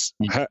 because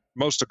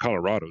most of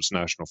Colorado's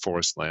national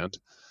forest land.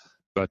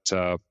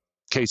 But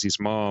Casey's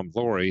mom,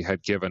 Lori,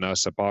 had given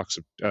us a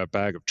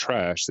bag of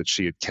trash that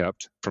she had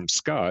kept from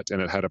Scott, and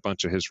it had a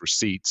bunch of his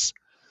receipts.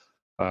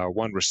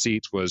 One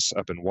receipt was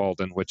up in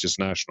Walden, which is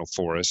national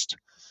forest.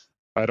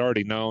 I'd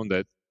already known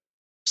that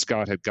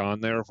Scott had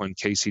gone there when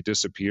Casey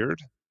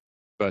disappeared,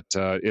 but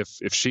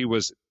if she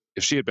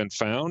had been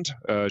found,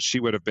 she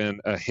would have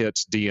been a hit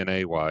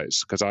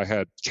DNA-wise, because I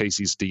had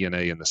Casey's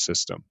DNA in the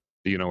system.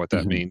 Do you know what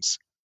that means?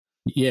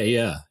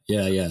 Yeah.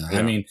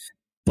 I mean,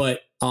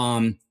 but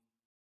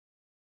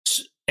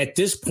at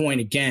this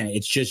point, again,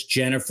 it's just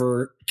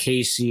Jennifer,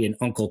 Casey, and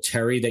Uncle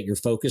Terry that you're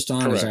focused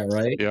on. Correct. Is that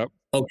right? Yep.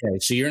 Okay.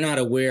 So you're not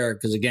aware,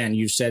 because again,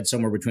 you said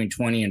somewhere between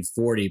 20 and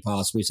 40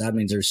 possibly. So that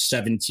means there's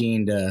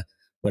 17 to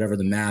whatever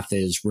the math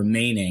is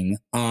remaining.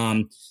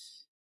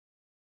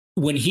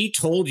 When he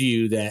told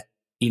you that,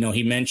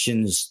 he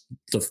mentions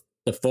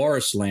the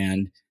forest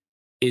land,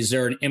 is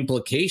there an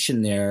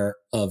implication there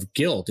of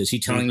guilt? Is he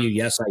telling you,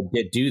 yes, I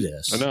did do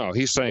this? No,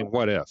 he's saying,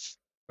 what if?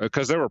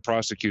 Because there were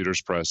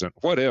prosecutors present.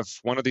 What if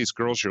one of these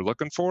girls you're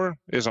looking for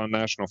is on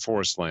national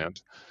forest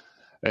land?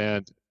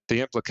 And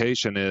the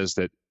implication is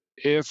that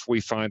if we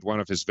find one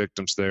of his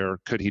victims there,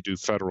 could he do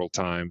federal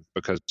time?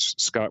 Because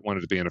Scott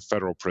wanted to be in a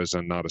federal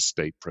prison, not a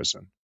state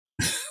prison.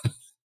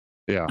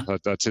 Yeah,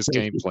 that's his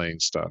game playing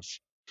stuff.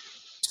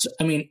 So,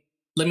 I mean,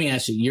 let me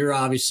ask you, you're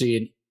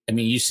obviously,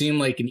 you seem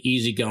like an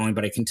easygoing,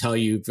 but I can tell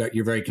you're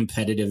very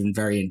competitive and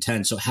very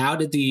intense. So how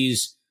did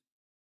these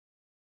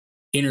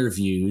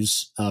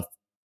interviews, I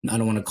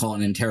don't want to call it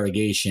an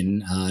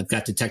interrogation. I've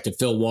got Detective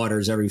Phil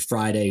Waters every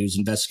Friday who's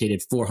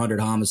investigated 400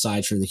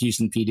 homicides for the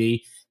Houston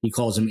PD. He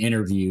calls them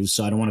interviews,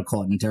 so I don't want to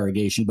call it an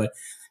interrogation. But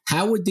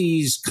how would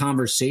these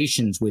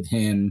conversations with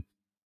him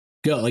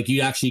go? Like,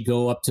 you actually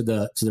go up to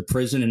the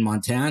prison in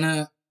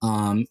Montana,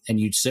 and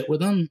you'd sit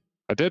with him?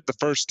 I did the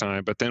first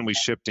time, but then we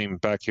shipped him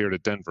back here to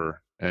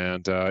Denver.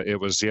 And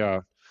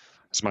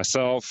it's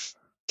myself,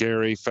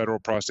 Gary, federal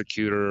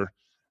prosecutor,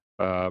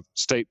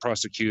 state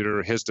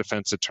prosecutor, his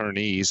defense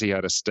attorneys. He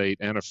had a state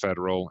and a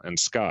federal, and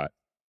Scott.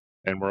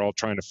 And we're all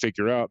trying to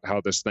figure out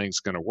how this thing's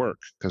going to work,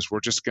 because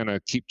we're just going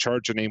to keep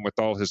charging him with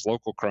all his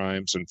local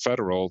crimes and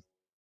federal.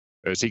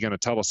 Is he going to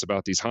tell us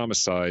about these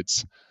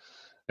homicides?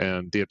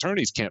 And the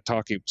attorneys can't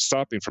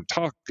stop him from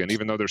talking,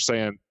 even though they're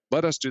saying,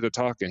 let us do the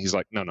talking. He's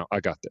like, no,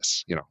 I got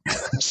this,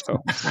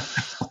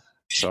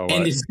 So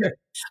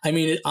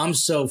and I'm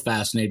so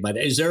fascinated by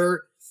that.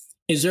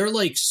 Is there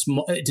like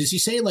small, does he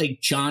say like,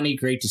 Johnny,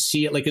 great to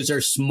see it? Like, is there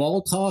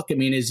small talk?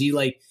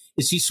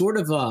 Is he sort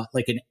of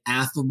like an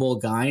affable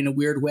guy in a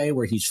weird way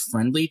where he's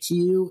friendly to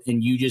you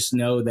and you just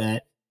know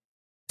that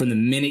from the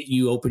minute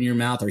you open your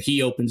mouth or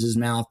he opens his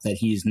mouth that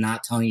he's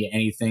not telling you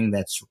anything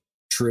that's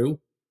true?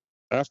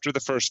 After the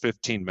first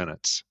 15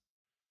 minutes,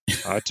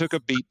 I took a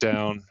beat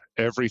down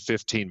every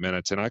 15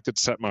 minutes and I could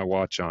set my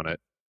watch on it.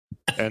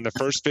 And the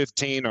first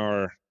 15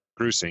 are,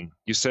 Grusing,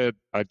 you said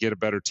I'd get a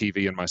better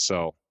TV in my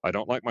cell. I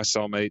don't like my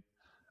cellmate.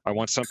 I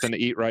want something to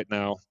eat right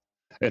now.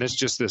 And it's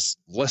just this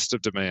list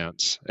of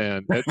demands.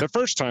 And the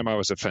first time I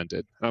was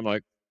offended. I'm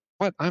like,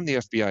 what? I'm the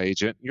FBI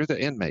agent. You're the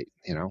inmate,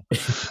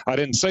 I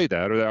didn't say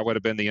that, or that would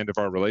have been the end of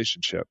our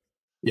relationship.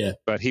 Yeah.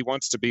 But he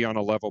wants to be on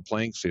a level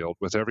playing field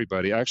with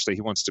everybody. Actually,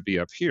 he wants to be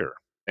up here.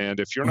 And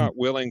if you're not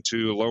willing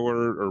to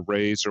lower or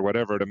raise or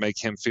whatever to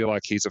make him feel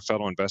like he's a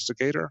fellow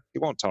investigator, he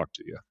won't talk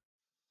to you.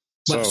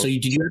 Well, so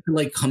did you have to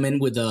like come in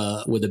with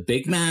a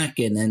Big Mac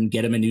and then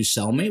get him a new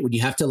cellmate? Would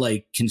you have to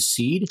like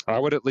concede? I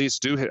would at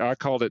least I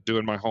called it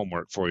doing my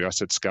homework for you. I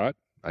said, Scott,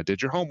 I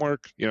did your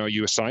homework.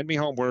 You assigned me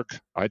homework.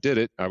 I did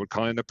it. I would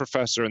call in the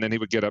professor and then he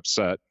would get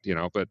upset,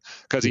 but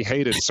because he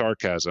hated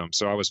sarcasm.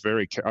 So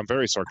I'm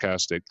very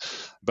sarcastic,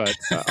 but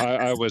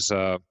I was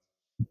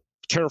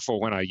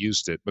careful when I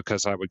used it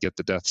because I would get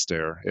the death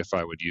stare if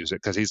I would use it.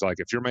 Because he's like,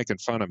 if you're making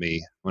fun of me,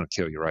 I'm going to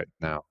kill you right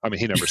now.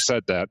 He never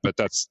said that, but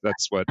that's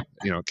what,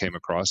 came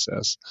across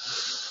as.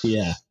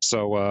 Yeah.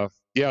 So,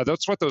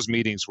 that's what those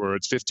meetings were.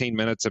 It's 15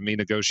 minutes of me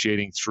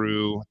negotiating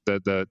through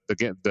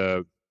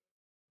the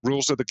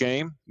rules of the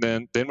game.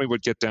 Then we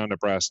would get down to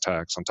brass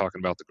tacks. I'm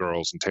talking about the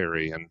girls and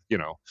Terry and,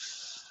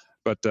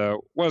 but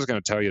what I was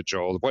going to tell you,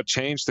 Joel, what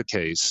changed the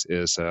case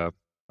is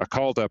I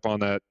called up on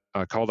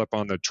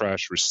the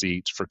trash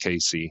receipt for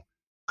Casey,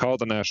 called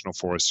the National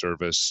Forest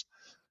Service.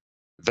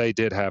 They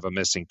did have a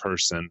missing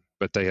person,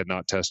 but they had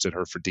not tested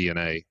her for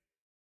DNA.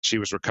 She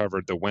was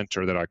recovered the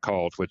winter that I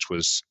called, which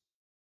was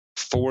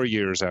 4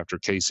 years after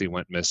Casey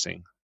went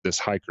missing, this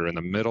hiker in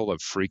the middle of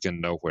freaking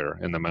nowhere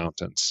in the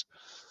mountains.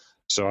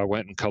 So I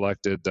went and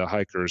collected the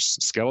hiker's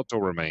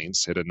skeletal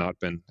remains. It had not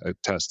been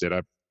tested.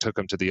 I took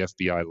them to the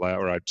FBI lab,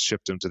 or I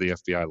shipped them to the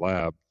FBI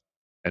lab,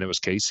 and it was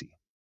Casey.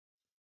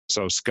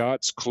 So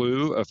Scott's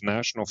clue of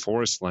national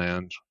forest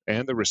land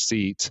and the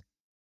receipt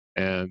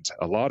and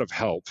a lot of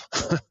help,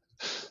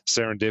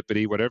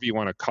 serendipity, whatever you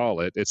want to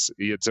call it, it's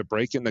a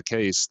break in the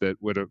case that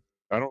would have,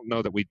 I don't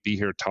know that we'd be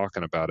here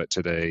talking about it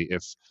today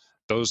if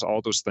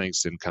all those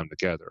things didn't come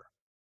together.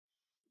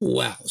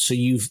 Wow.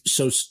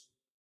 So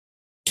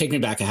take me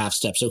back a half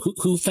step. So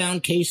who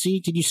found Casey,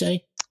 did you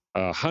say?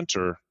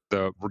 Hunter,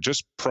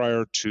 just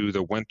prior to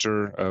the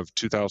winter of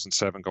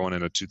 2007 going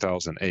into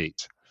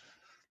 2008.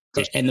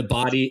 And the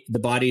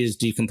body is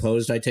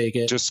decomposed, I take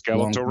it? Just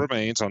skeletal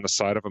remains on the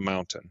side of a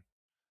mountain.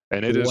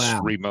 And it is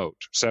remote,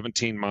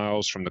 17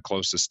 miles from the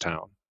closest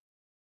town.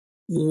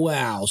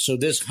 Wow. So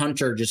this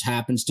hunter just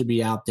happens to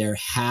be out there,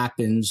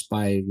 happens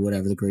by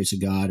whatever the grace of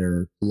God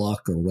or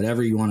luck or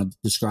whatever you want to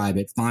describe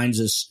it,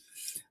 finds us.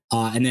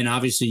 And then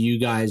obviously you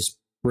guys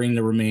bring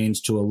the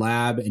remains to a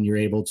lab and you're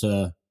able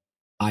to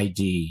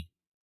ID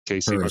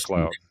Casey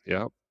McLeod.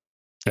 Yeah.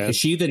 Is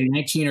she the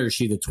 19 or is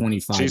she the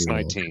 25? She's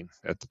 19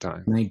 at the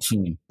time.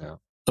 19. Yeah.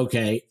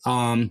 Okay.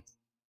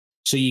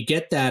 So you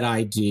get that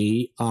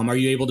ID. Are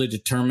you able to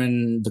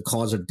determine the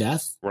cause of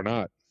death? We're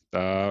not.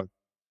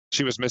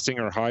 She was missing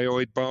her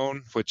hyoid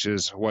bone, which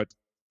is what,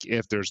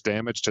 if there's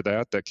damage to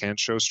that can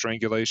show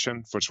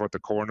strangulation, which is what the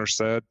coroner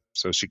said.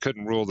 So she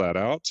couldn't rule that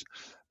out.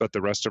 But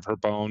the rest of her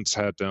bones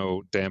had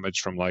no damage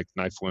from like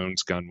knife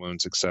wounds, gun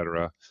wounds,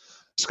 etc.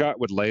 Scott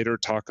would later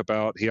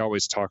he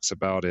always talks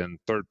about in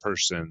third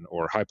person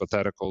or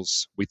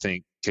hypotheticals, we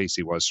think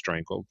Casey was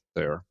strangled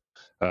there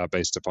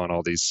based upon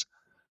all these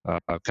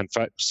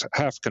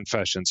half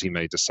confessions he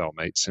made to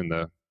cellmates in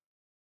the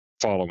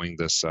following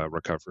this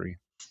recovery.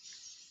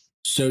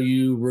 So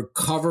you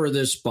recover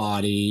this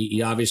body,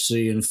 you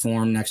obviously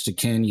inform next of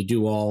kin, you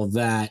do all of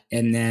that.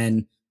 And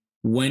then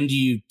when do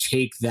you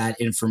take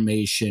that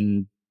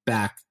information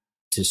back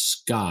to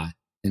Scott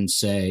and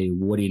say,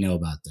 what do you know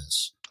about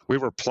this? We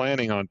were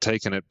planning on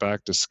taking it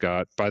back to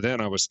Scott. By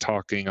then I was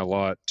talking a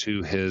lot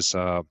to his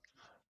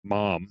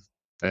mom.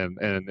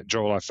 And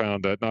Joel, I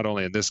found that not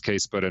only in this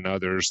case, but in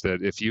others,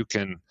 that if you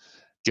can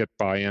get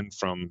buy-in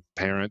from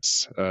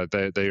parents,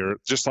 they are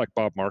just like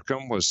Bob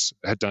Markham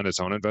had done his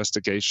own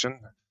investigation.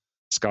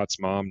 Scott's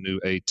mom knew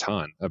a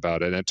ton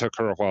about it, and it took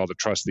her a while to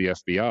trust the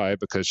FBI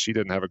because she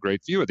didn't have a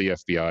great view of the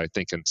FBI,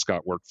 thinking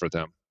Scott worked for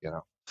them,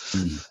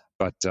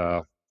 But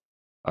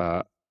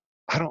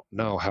I don't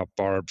know how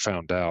Barb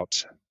found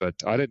out, but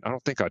I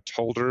don't think I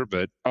told her,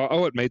 but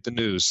it made the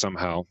news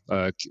somehow.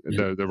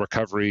 The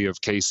recovery of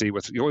Casey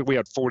we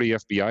had 40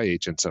 FBI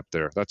agents up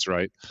there. That's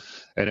right.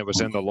 And it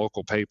was in the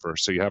local paper.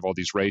 So you have all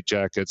these raid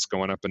jackets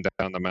going up and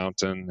down the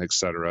mountain,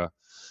 etc.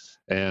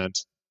 And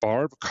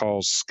Barb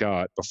calls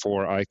Scott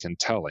before I can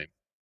tell him.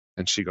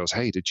 And she goes,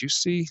 "Hey, did you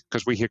see?"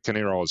 Because we can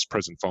hear all his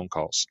prison phone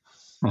calls.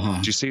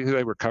 Did you see who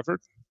they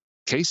recovered?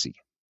 Casey.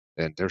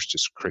 And there's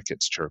just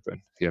crickets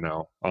chirping,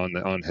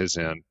 on his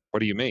end. What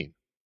do you mean?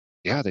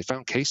 Yeah, they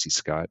found Casey,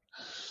 Scott.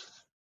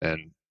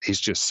 And he's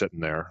just sitting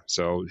there.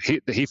 So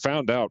he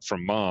found out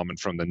from mom and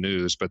from the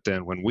news, but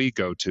then when we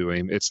go to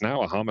him, it's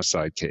now a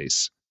homicide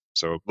case.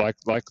 So like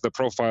the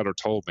profiler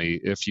told me,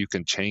 if you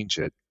can change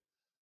it,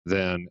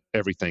 then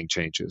everything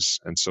changes.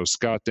 And so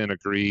Scott then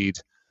agreed.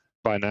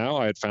 By now,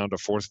 I had found a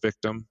fourth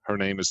victim. Her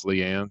name is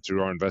Leanne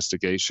through our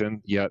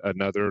investigation, yet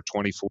another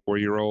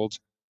 24-year-old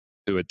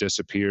who had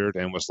disappeared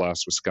and was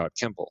last with Scott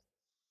Kimball.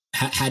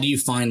 How do you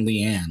find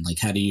Leanne? Like,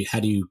 how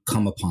do you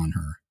come upon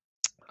her?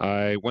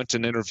 I went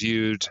and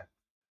interviewed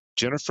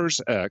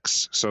Jennifer's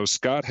ex. So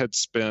Scott had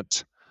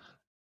spent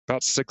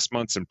about 6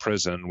 months in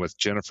prison with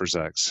Jennifer's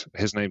ex.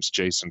 His name's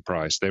Jason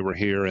Price. They were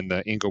here in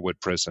the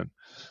Inglewood prison.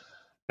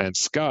 And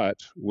Scott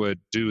would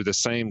do the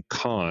same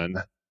con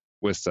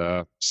with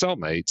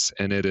cellmates.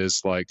 And it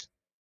is like,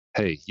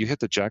 hey, you hit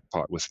the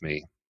jackpot with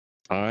me.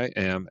 I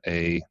am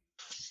a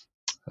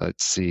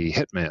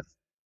hitman.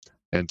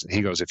 And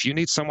he goes, if you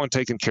need someone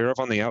taken care of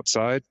on the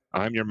outside,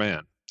 I'm your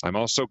man. I'm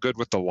also good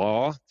with the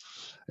law,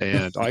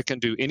 and I can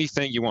do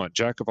anything you want,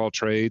 jack of all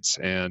trades.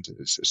 And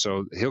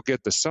so he'll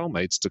get the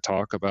cellmates to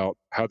talk about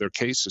how their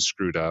case is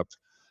screwed up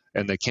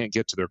and they can't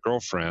get to their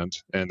girlfriend,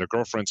 and their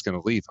girlfriend's going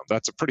to leave them.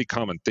 That's a pretty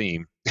common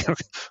theme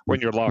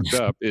when you're locked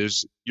up,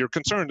 is you're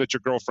concerned that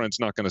your girlfriend's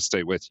not going to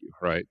stay with you,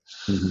 right?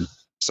 Mm-hmm.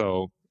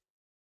 So,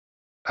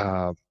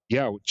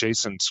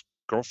 Jason's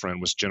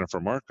girlfriend was Jennifer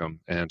Markham,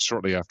 and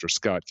shortly after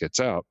Scott gets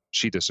out,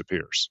 she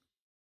disappears.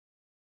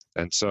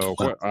 And so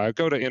I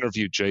go to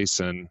interview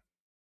Jason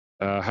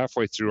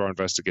halfway through our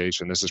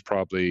investigation. This is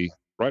probably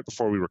right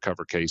before we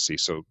recover Casey,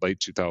 so late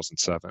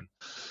 2007.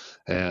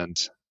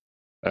 And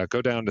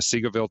go down to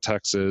Seagoville,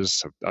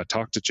 Texas. I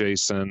talked to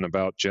Jason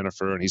about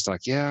Jennifer, and he's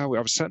like, yeah, I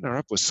was setting her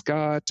up with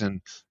Scott,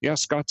 and yeah,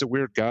 Scott's a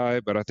weird guy,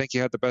 but I think he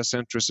had the best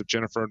interest of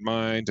Jennifer in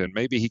mind, and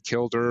maybe he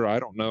killed her. I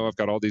don't know. I've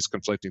got all these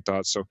conflicting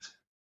thoughts. So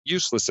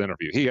useless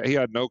interview. He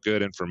had no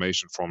good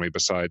information for me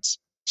besides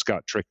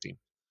Scott tricked him.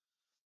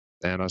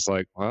 And I was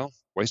like, well,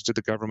 wasted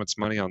the government's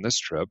money on this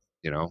trip,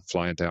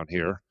 flying down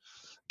here.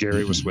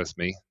 Gary was with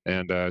me,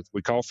 and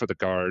we called for the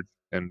guard,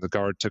 and the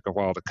guard took a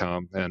while to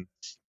come. And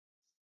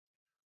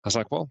I was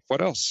like, well,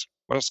 what else?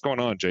 What else is going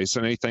on,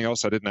 Jason? Anything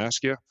else I didn't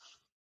ask you?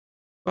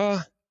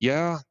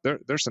 Yeah,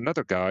 there's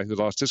another guy who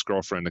lost his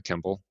girlfriend to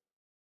Kimball.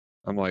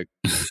 I'm like,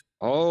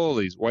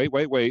 holy,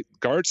 wait.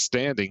 Guard's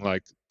standing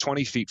like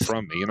 20 feet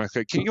from me. And I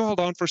said, can you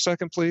hold on for a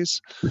second, please?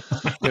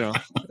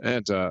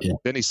 And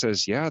then he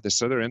says, yeah,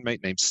 this other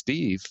inmate named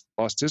Steve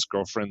lost his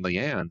girlfriend,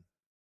 Leanne.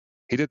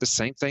 He did the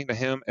same thing to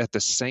him at the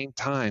same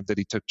time that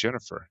he took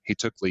Jennifer. He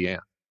took Leanne.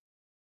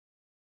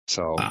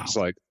 So wow. It's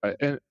like,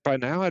 and by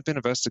now I'd been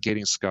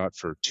investigating Scott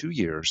for 2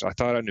 years. I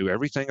thought I knew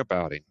everything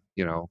about him,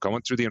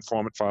 going through the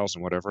informant files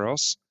and whatever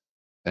else.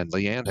 And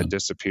Leanne had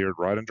disappeared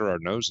right under our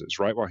noses,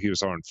 right while he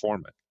was our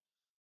informant.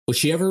 Was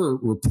she ever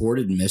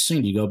reported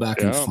missing? Do you go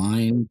back and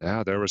find?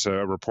 Yeah, there was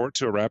a report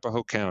to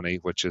Arapahoe County,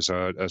 which is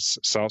a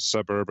south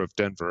suburb of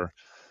Denver.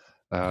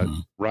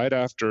 Right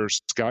after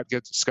Scott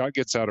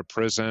gets out of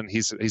prison,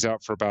 he's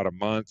out for about a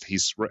month.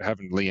 He's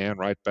having Leanne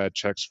write bad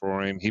checks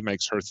for him. He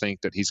makes her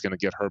think that he's going to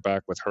get her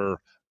back with her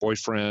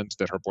boyfriend,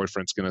 that her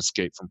boyfriend's going to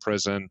escape from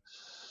prison.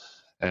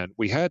 And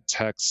we had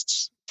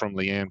texts from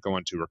Leanne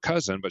going to her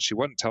cousin, but she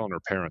wasn't telling her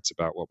parents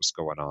about what was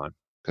going on,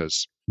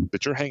 because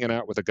that you're hanging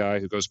out with a guy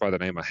who goes by the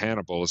name of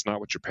Hannibal is not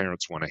what your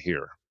parents want to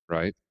hear,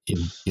 right?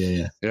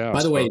 Yeah.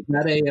 By the way,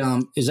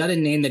 is that a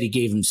name that he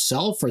gave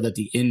himself, or that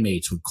the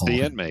inmates would call him?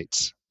 The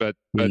inmates,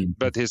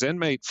 but his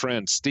inmate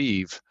friend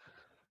Steve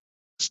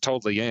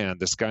told Leanne,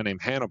 this guy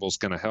named Hannibal's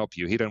going to help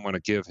you. He didn't want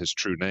to give his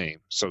true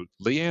name, so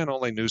Leanne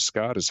only knew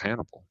Scott as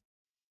Hannibal.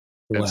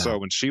 And Wow. so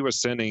when she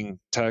was sending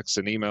texts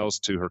and emails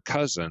to her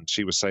cousin,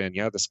 she was saying,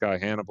 yeah, this guy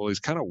Hannibal, he's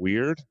kind of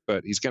weird,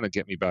 but he's going to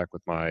get me back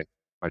with my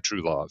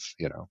true love,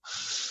 you know.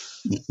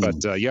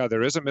 But yeah,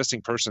 there is a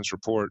missing persons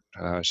report.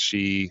 Her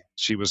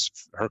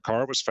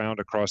car was found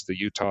across the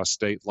Utah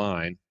state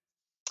line,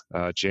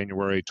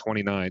 January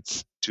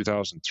 29th,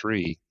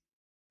 2003,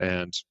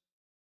 and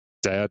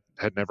Dad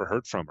had never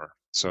heard from her.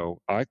 So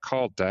I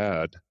called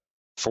Dad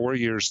 4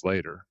 years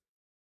later,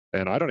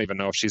 and I don't even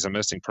know if she's a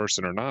missing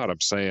person or not.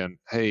 I'm saying,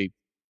 hey,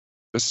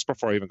 this is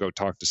before I even go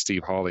talk to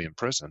Steve Hawley in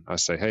prison. I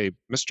say, hey,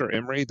 Mr.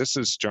 Emery, this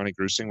is Jonny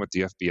Grusing with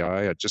the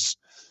FBI. I just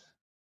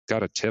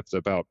got a tip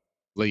about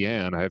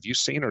Leanne. Have you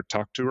seen or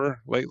talked to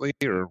her lately,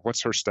 or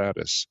what's her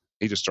status?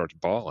 He just starts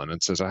bawling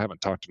and says, I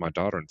haven't talked to my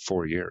daughter in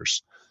 4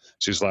 years.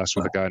 She was last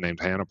with a guy named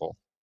Hannibal.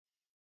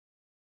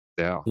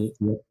 Yeah.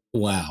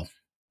 Wow.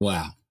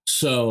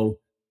 So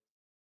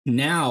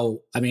now,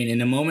 I mean,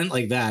 in a moment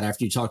like that,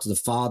 after you talk to the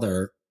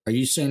father, are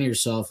you saying to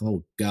yourself,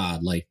 oh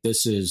God, like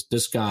this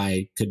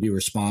guy could be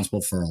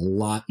responsible for a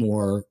lot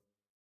more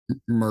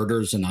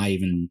murders than I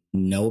even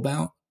know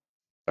about?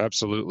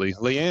 Absolutely.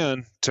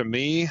 Leanne, to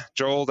me,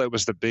 Joel, that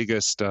was the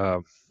biggest,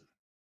 not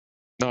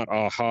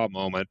aha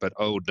moment, but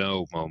oh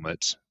no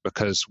moment,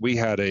 because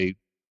I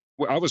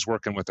was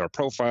working with our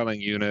profiling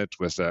unit,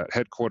 with a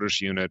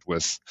headquarters unit,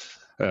 with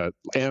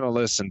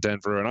analysts in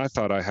Denver, and I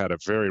thought I had a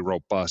very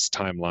robust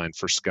timeline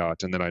for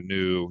Scott. And then I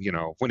knew, you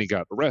know, when he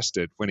got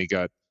arrested, when he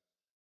got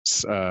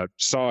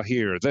saw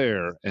here,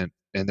 there, and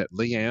that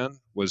Leanne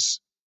was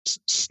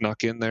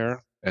snuck in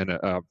there, and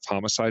a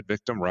homicide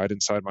victim right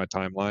inside my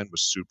timeline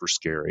was super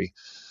scary.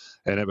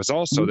 And it was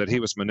also that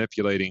he was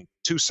manipulating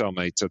 2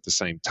 cellmates at the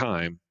same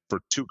time for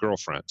 2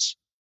 girlfriends.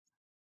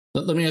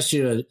 Let me ask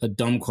you a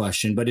dumb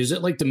question, but is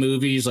it like the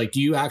movies? Like,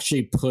 do you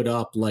actually put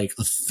up like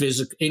a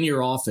physical in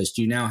your office?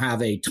 Do you now have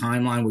a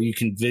timeline where you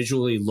can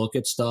visually look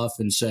at stuff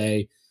and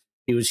say,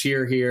 he was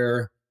here,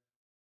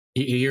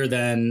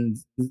 then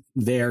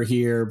there,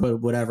 here, but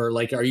whatever?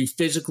 Like, are you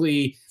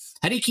physically,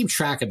 how do you keep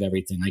track of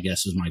everything, I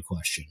guess is my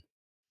question.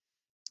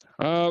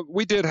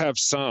 We did have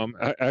some.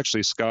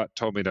 Actually, Scott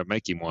told me to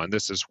make him one.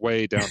 This is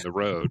way down the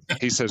road.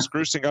 He says,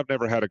 Grusing, I've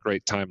never had a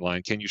great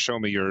timeline. Can you show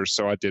me yours?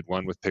 So I did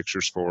one with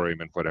pictures for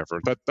him and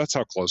whatever. That's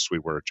how close we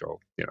were,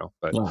 Joe. You know.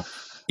 But wow.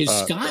 Is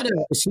Scott?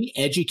 Is he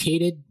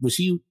educated?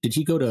 Did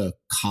he go to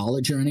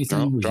college or anything?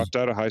 No, dropped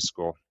out of high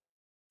school.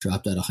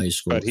 Dropped out of high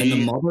school. But and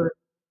the mother?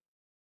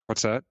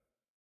 What's that?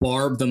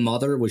 Barb, the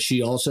mother, was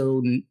she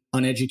also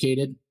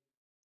uneducated?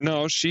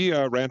 No, she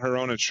ran her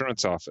own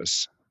insurance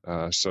office.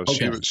 So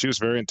okay. she was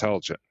very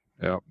intelligent.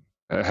 Yeah,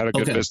 had a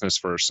good business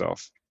for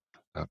herself.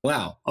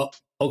 Wow. Oh,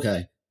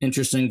 okay.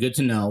 Interesting. Good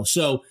to know.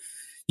 So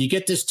you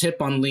get this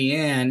tip on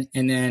Leanne,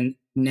 and then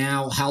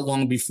now how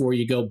long before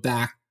you go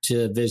back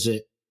to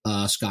visit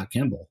Scott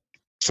Kimball?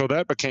 So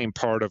that became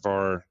part of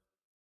our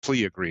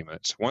plea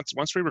agreement.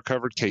 Once we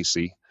recovered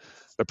Casey,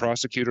 the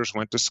prosecutors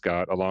went to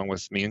Scott along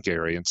with me and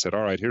Gary and said,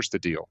 all right, here's the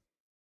deal.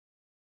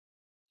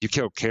 You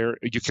killed Terry,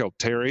 you killed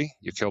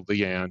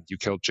Leanne, you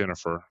killed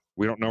Jennifer.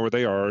 We don't know where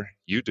they are.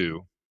 You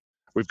do.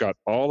 We've got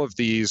all of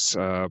these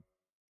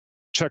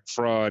check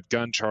fraud,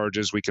 gun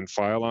charges we can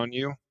file on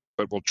you,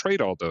 but we'll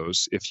trade all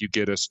those if you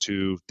get us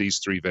to these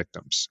 3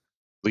 victims,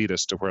 lead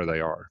us to where they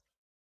are.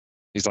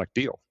 He's like,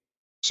 deal.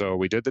 So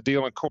we did the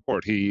deal in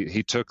court.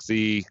 He took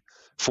the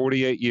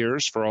 48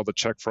 years for all the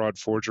check fraud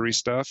forgery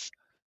stuff.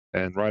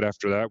 And right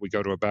after that, we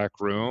go to a back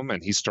room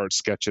and he starts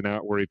sketching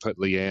out where he put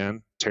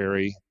Leanne,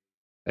 Terry,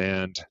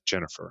 and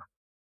Jennifer.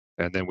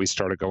 And then we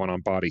started going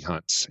on body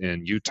hunts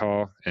in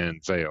Utah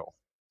and Vail.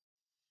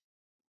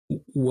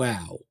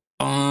 Wow.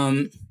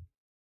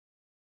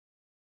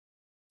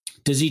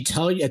 Does he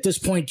tell you at this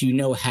point, do you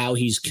know how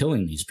he's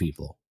killing these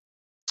people?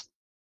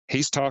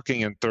 He's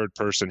talking in third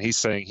person. He's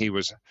saying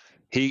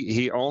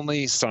he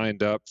only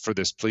signed up for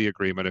this plea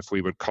agreement if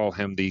we would call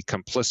him the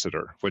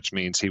complicitor, which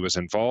means he was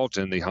involved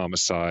in the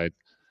homicide,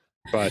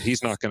 but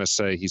he's not going to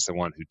say he's the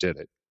one who did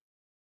it.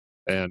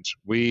 And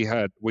we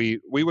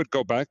would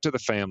go back to the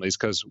families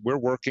because we're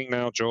working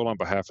now, Joel, on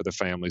behalf of the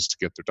families to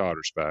get their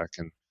daughters back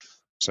and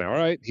say, all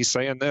right, he's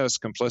saying this,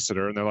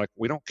 complicitor. And they're like,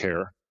 we don't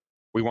care.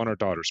 We want our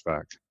daughters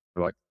back.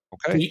 We're like,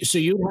 okay. So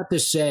you'd have to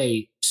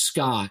say,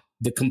 Scott,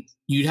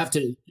 you'd have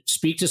to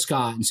speak to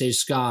Scott and say,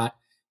 Scott,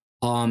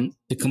 the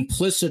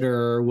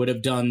complicitor would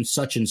have done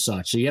such and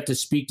such. So you have to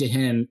speak to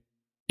him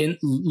and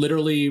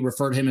literally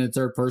refer to him in the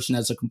third person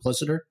as a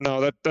complicitor?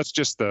 No, that's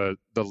just the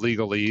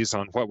legalese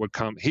on what would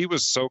come. He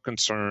was so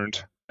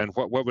concerned and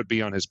what would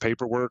be on his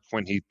paperwork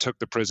when he took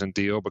the prison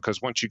deal,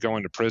 because once you go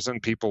into prison,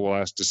 people will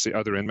ask to see,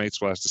 other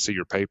inmates will ask to see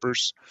your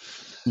papers.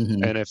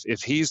 Mm-hmm. And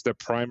if he's the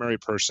primary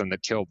person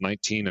that killed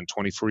 19 and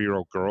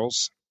 24-year-old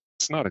girls,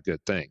 it's not a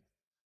good thing.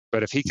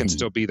 But if he can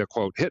still be the,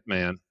 quote,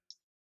 hitman,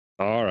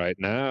 all right,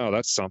 now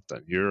that's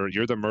something.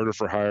 You're the murder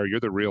for hire. You're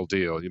the real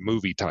deal. You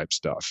movie type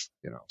stuff,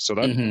 you know. So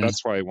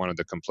that's why he wanted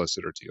the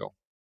complicitor deal.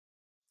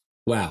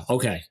 Wow.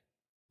 Okay.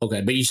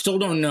 But you still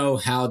don't know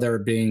how they're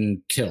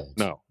being killed.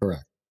 No.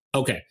 Correct.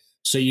 Okay.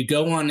 So you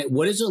go on.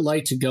 What is it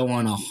like to go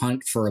on a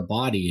hunt for a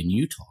body in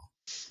Utah?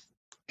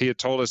 he had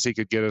told us he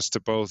could get us to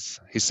both.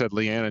 He said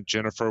Leanne and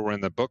Jennifer were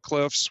in the Book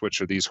Cliffs, which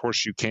are these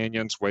horseshoe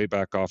canyons way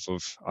back off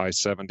of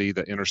I-70,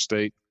 the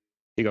interstate.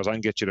 He goes, I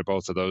can get you to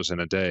both of those in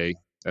a day.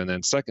 And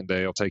then second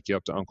day, I'll take you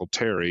up to Uncle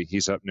Terry.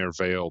 He's up near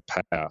Vail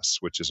Pass,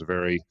 which is a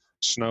very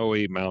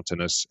snowy,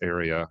 mountainous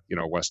area,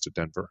 west of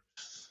Denver.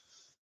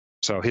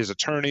 So his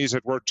attorneys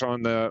had worked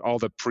on all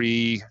the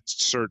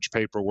pre-search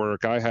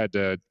paperwork. I had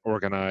to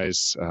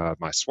organize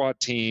my SWAT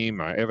team,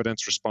 my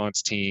evidence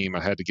response team.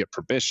 I had to get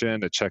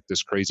permission to check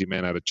this crazy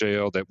man out of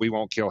jail, that we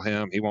won't kill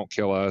him, he won't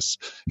kill us.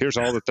 Here's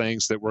all the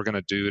things that we're going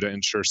to do to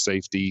ensure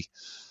safety.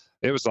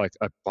 It was like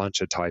a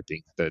bunch of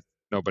typing that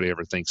nobody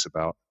ever thinks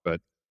about.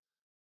 But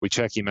we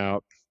check him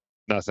out.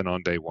 Nothing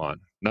on day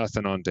one.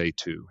 Nothing on day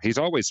two. He's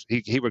always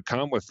he would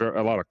come with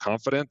a lot of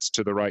confidence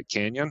to the right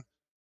canyon,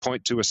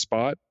 point to a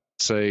spot,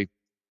 say,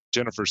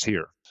 Jennifer's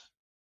here.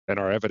 And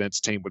our evidence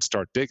team would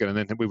start digging. And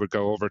then we would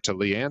go over to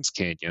Leanne's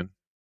canyon.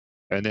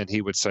 And then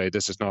he would say,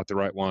 this is not the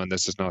right one.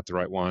 This is not the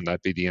right one.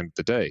 That'd be the end of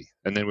the day.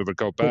 And then we would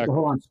go back.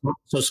 Hold on.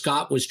 So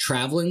Scott was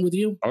traveling with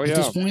you? Oh, at yeah.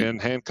 This point? In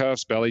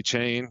handcuffs, belly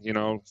chain,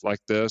 like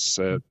this.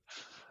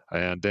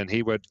 And then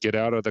he would get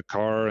out of the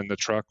car and the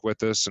truck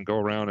with us and go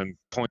around and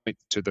point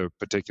to the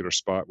particular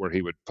spot where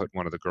he would put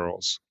one of the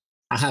girls.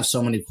 I have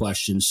so many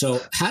questions. So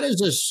how does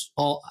this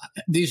all,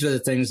 these are the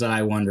things that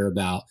I wonder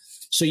about.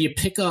 So you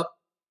pick up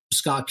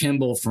Scott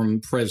Kimball from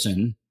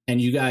prison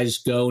and you guys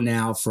go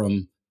now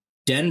from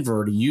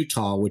Denver to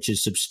Utah, which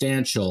is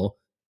substantial.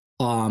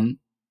 Are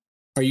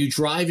you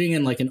driving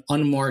in like an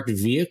unmarked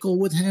vehicle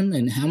with him?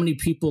 And how many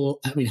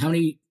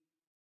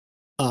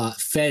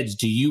feds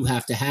do you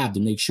have to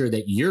make sure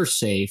that you're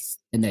safe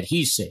and that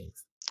he's safe?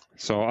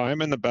 So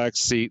I'm in the back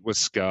seat with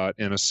Scott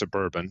in a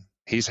Suburban.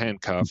 He's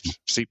handcuffed,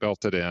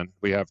 seatbelted in.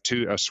 We have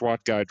a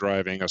SWAT guy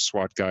driving, a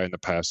SWAT guy in the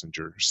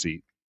passenger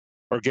seat.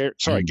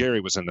 Gary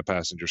was in the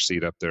passenger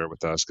seat up there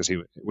with us because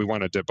we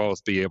wanted to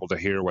both be able to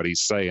hear what he's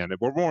saying. And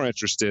we're more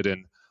interested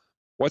in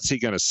what's he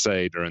going to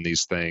say during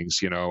these things,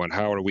 and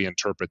how do we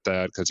interpret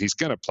that? Because he's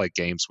going to play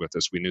games with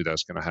us. We knew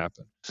that's going to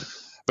happen.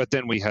 But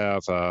then we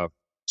have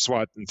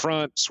SWAT in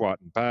front, SWAT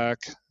in back,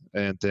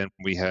 and then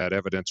we had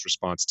evidence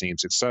response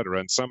teams, et cetera.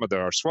 And some of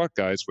our SWAT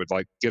guys would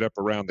get up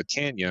around the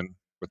canyon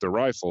with their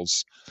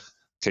rifles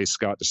in case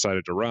Scott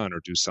decided to run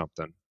or do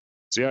something.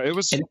 So yeah, it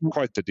was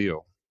quite the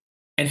deal.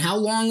 And how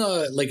long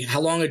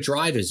a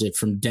drive is it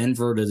from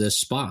Denver to this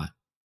spot?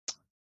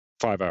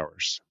 5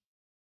 hours.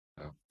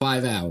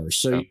 5 hours.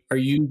 So are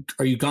you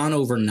gone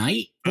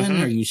overnight then?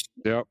 Mm-hmm. Are you?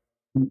 Yep.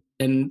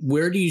 And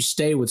where do you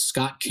stay with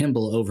Scott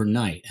Kimball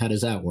overnight? How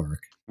does that work?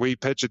 We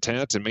pitch a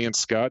tent and me and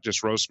Scott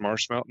just roast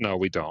marshmallow. No,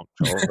 we don't.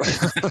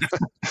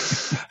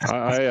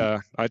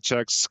 I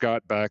check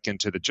Scott back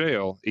into the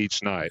jail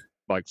each night,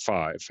 like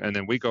 5. And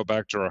then we go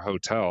back to our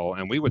hotel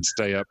and we would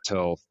stay up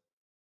till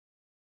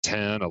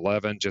 10,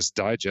 11, just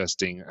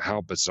digesting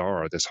how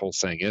bizarre this whole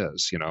thing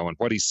is, and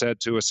what he said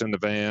to us in the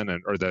van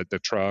or the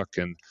truck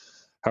and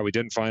how we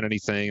didn't find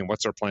anything and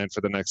what's our plan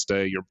for the next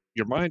day.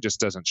 Your mind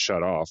just doesn't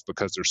shut off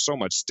because there's so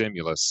much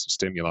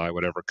stimuli,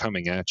 whatever,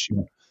 coming at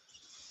you.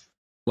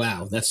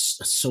 Wow,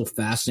 that's so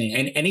fascinating.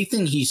 And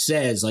anything he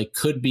says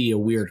could be a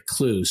weird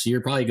clue. So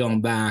you're probably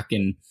going back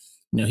and,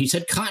 he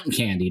said cotton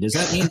candy. Does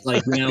that mean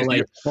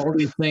all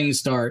these things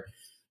start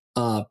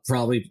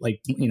probably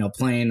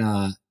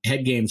playing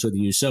head games with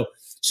you. So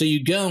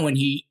you go and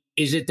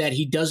is it that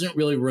he doesn't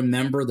really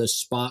remember the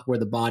spot where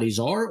the bodies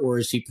are, or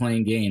is he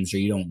playing games, or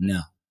you don't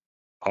know?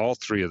 All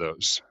 3 of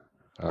those.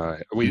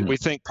 We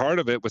think part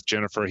of it with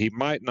Jennifer, he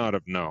might not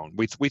have known.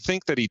 We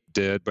think that he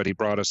did, but he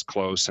brought us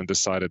close and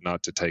decided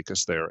not to take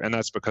us there. And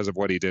that's because of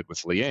what he did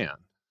with Leanne.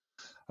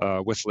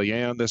 With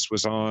Leanne, this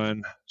was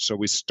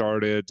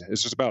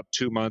about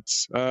 2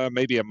 months,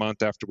 maybe a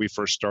month after we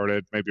first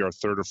started, maybe our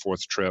 3rd or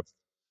 4th trip.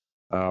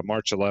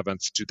 March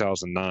 11th,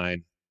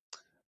 2009,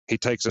 he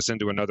takes us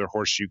into another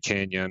horseshoe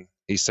canyon.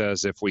 He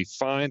says, if we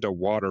find a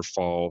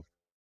waterfall,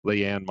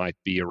 Leanne might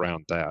be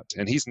around that.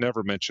 And he's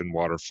never mentioned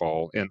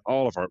waterfall in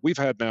all of we've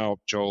had now,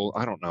 Joel,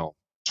 I don't know,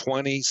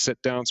 20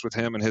 sit downs with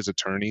him and his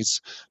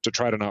attorneys to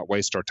try to not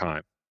waste our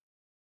time,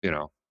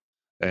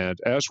 And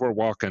as we're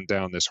walking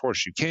down this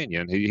horseshoe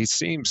canyon, he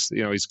seems,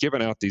 he's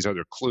given out these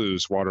other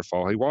clues,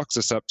 waterfall. He walks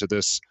us up to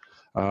this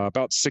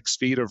about 6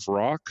 feet of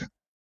rock.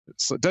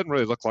 It doesn't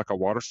really look like a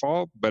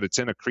waterfall, but it's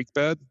in a creek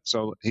bed.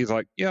 So he's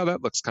like, yeah,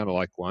 that looks kind of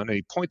like one. And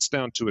he points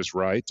down to his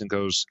right and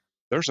goes,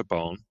 there's a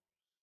bone.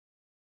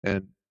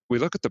 And we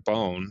look at the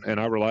bone, and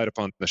I relied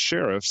upon the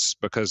sheriffs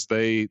because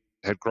they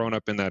had grown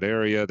up in that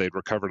area. They'd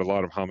recovered a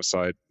lot of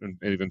homicide and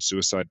even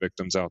suicide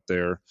victims out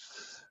there.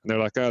 And they're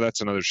like, oh,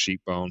 that's another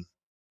sheep bone.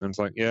 And it's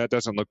like, yeah, it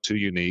doesn't look too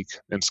unique.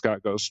 And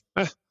Scott goes,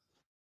 well,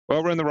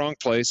 we're in the wrong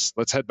place.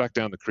 Let's head back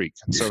down the creek.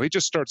 And so he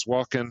just starts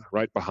walking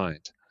right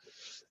behind.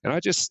 And I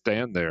just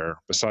stand there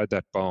beside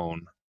that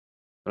bone,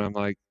 and I'm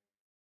like,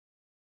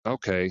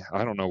 okay,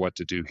 I don't know what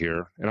to do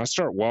here. And I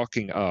start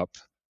walking up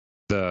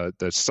the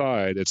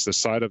side. It's the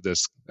side of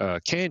this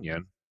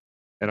canyon,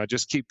 and I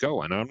just keep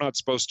going. I'm not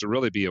supposed to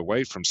really be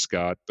away from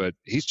Scott, but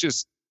he's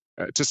just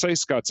to say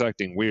Scott's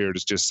acting weird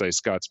is just say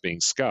Scott's being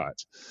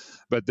Scott.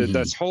 But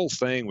this whole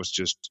thing was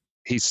just,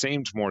 he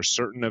seemed more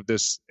certain of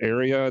this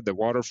area, the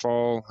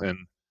waterfall. And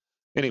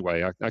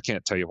anyway, I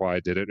can't tell you why I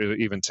did it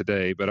even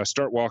today, but I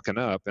start walking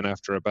up, and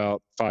after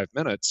about 5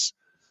 minutes,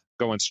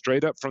 going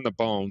straight up from the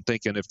bone,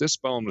 thinking if this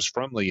bone was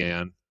from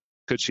Leanne,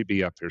 could she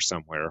be up here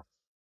somewhere?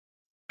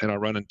 And I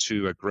run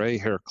into a gray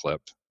hair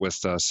clip with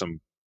some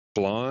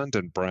blonde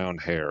and brown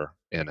hair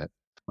in it.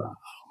 Wow.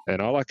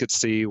 And all I could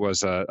see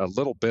was a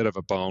little bit of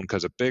a bone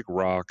because a big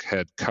rock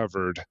had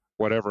covered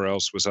whatever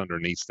else was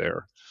underneath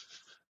there.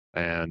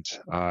 And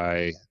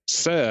I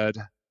said,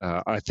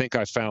 I think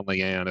I found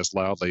Leanne, as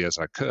loudly as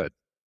I could.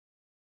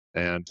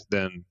 And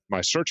then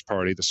my search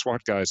party, the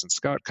SWAT guys and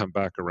Scott, come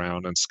back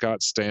around, and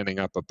Scott's standing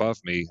up above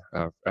me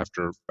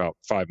after about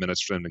 5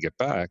 minutes for them to get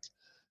back.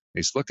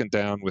 He's looking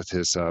down with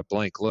his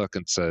blank look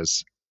and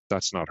says,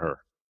 "That's not her."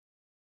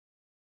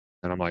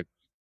 And I'm like,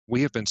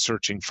 we have been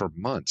searching for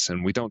months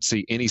and we don't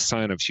see any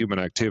sign of human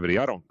activity.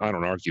 I don't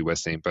argue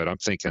with him, but I'm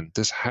thinking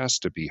this has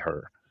to be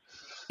her.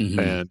 Mm-hmm.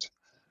 And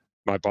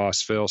my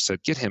boss, Phil,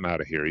 said, "Get him out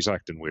of here. He's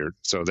acting weird."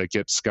 So they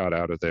get Scott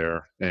out of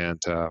there,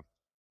 and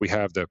we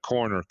have the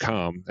coroner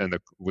come, and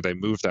they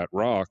move that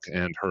rock,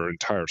 and her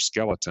entire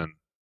skeleton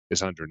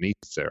is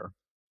underneath there.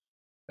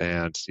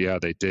 And yeah,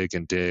 they dig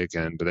and dig,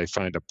 and they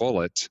find a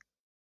bullet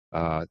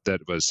that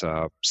was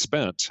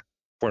spent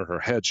where her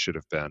head should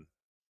have been.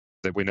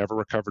 That we never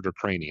recovered her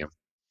cranium.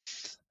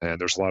 And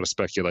there's a lot of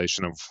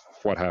speculation of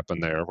what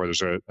happened there, whether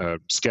there's a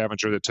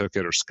scavenger that took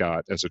it or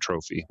Scott as a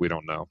trophy. We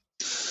don't know.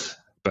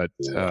 But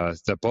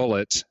the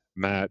bullet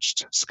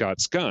matched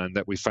Scott's gun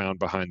that we found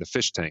behind the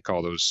fish tank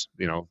all those,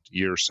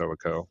 year or so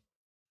ago.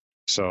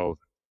 So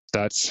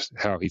that's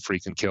how he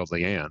freaking killed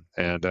Leanne.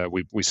 And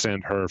we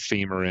send her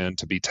femur in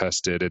to be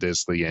tested. It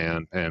is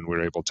Leanne, and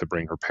we're able to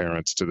bring her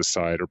parents to the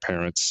site. Her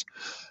parents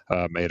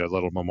made a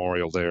little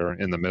memorial there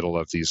in the middle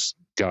of these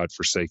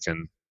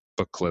godforsaken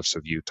book cliffs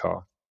of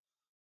Utah.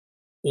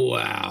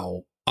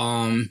 Wow.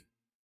 I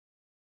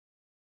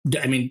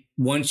mean,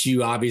 once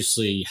you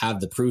obviously have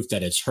the proof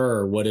that it's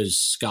her, what does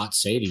Scott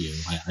say to you?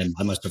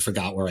 I must have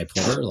forgot where I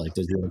put her. Like,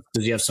 does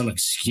he have some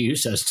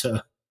excuse as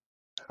to?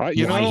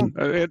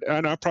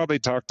 And I probably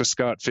talked to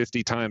Scott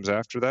 50 times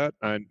after that.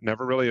 I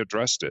never really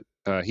addressed it.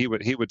 He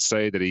would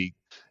say that he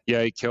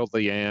killed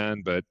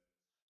Leanne, but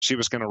she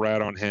was going to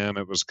rat on him.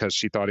 It was because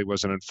she thought he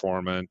was an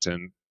informant.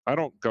 And I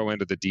don't go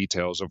into the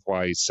details of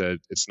why he said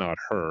it's not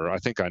her. I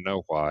think I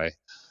know why.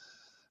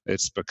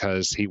 It's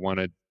because he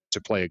wanted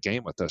to play a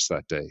game with us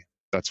that day.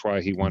 That's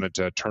why he wanted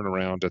to turn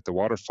around at the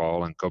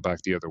waterfall and go back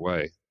the other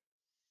way.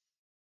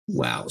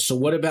 Wow. So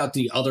what about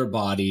the other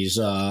bodies?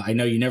 I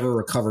know you never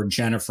recovered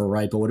Jennifer,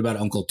 right? But what about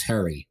Uncle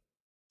Terry?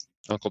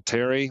 Uncle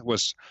Terry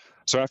was,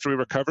 so after we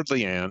recovered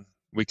Leanne,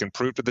 we can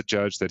prove to the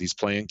judge that he's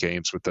playing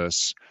games with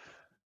us.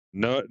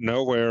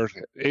 Nowhere,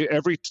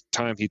 every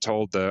time he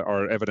told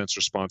our evidence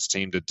response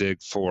team to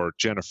dig for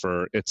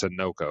Jennifer, it's a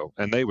no-go.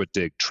 And they would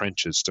dig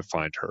trenches to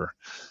find her.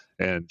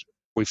 And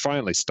we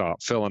finally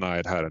stopped. Phil and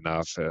I had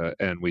enough,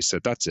 and we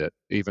said, that's it.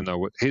 Even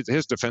though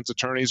his defense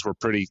attorneys were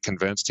pretty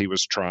convinced he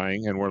was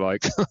trying, and we're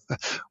like,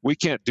 we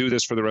can't do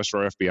this for the rest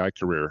of our FBI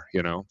career,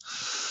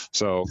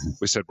 So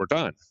we said, we're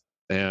done.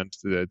 And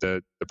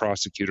the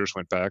prosecutors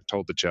went back,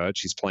 told the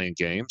judge he's playing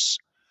games,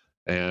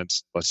 and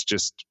let's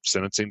just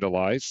sentence him to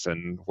life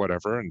and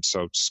whatever. And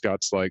so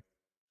Scott's like,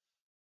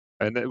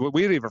 and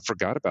we had even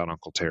forgot about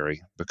Uncle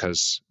Terry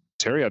because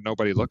Terry had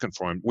nobody looking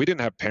for him. We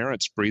didn't have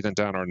parents breathing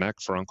down our neck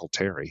for Uncle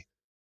Terry.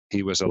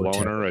 He was a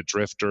loner, a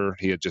drifter.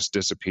 He had just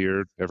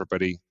disappeared.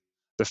 Everybody,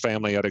 the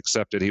family had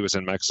accepted he was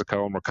in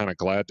Mexico, and we're kind of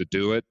glad to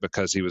do it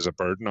because he was a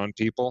burden on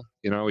people.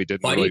 He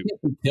didn't Why really. Why did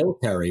you kill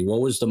Terry?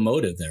 What was the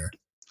motive there?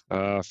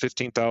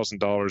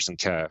 $15,000 in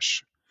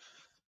cash.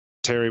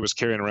 Terry was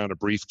carrying around a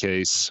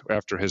briefcase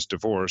after his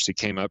divorce. He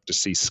came up to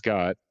see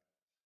Scott,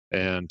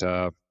 and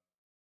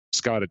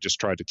Scott had just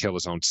tried to kill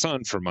his own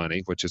son for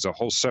money, which is a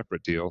whole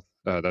separate deal.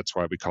 That's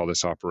why we call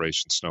this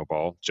Operation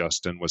Snowball.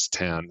 Justin was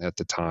 10 at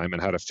the time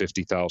and had a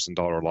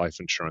 $50,000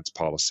 life insurance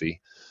policy.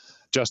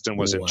 Justin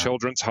was in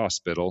Children's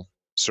Hospital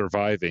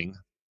surviving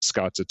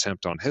Scott's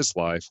attempt on his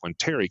life when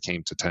Terry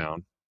came to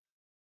town.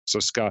 So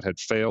Scott had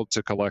failed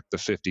to collect the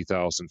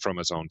 $50,000 from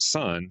his own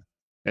son,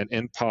 and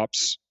in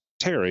pops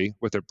Terry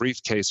with a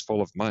briefcase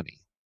full of money.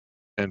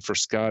 And for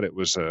Scott, it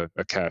was a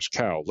cash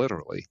cow,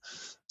 literally.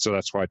 So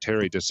that's why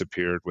Terry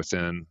disappeared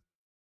within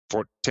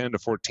 10 to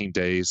 14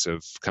 days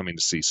of coming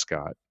to see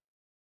Scott.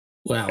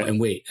 Wow. And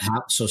wait,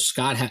 so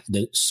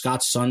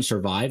Scott's son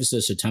survives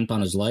this attempt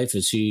on his life?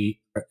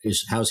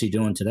 How's he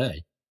doing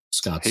today?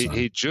 Scott's son.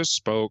 He just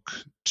spoke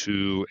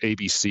to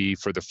ABC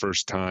for the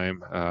first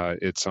time.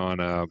 It's on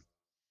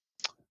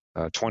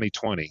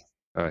 2020.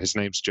 His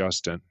name's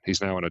Justin.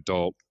 He's now an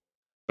adult.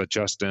 But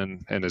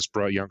Justin and his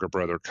younger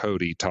brother,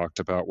 Cody, talked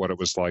about what it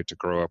was like to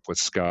grow up with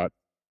Scott,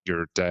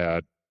 your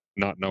dad,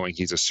 not knowing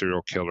he's a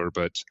serial killer,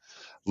 but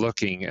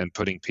looking and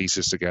putting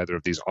pieces together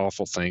of these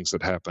awful things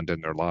that happened in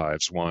their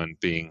lives, one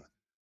being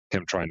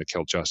him trying to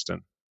kill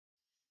Justin.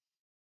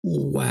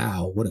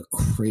 Wow, what a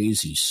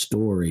crazy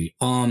story.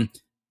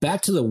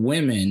 back to the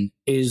women,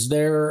 is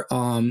there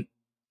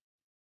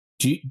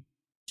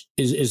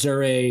is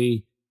there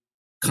a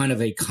kind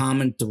of a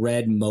common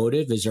thread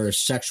motive? Is there a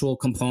sexual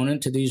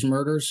component to these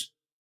murders?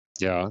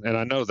 Yeah, and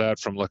I know that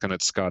from looking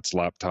at Scott's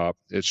laptop.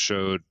 It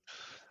showed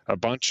a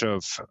bunch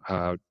of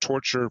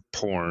torture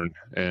porn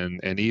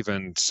and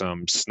even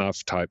some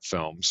snuff type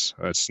films.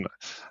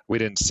 We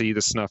didn't see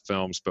the snuff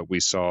films, but we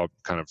saw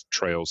kind of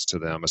trails to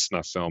them. A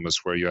snuff film is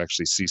where you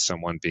actually see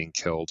someone being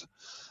killed,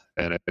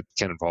 and it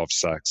can involve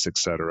sex,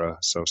 etc.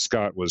 So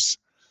Scott was,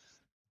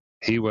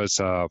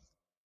 I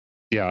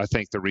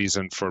think the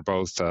reason for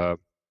both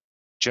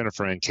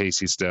Jennifer and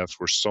Casey's deaths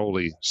were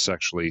solely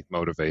sexually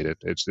motivated.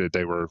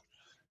 They were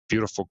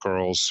beautiful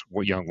girls,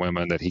 young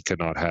women that he could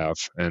not have,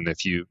 and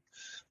if you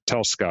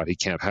tell Scott he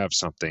can't have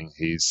something,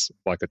 he's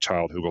like a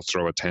child who will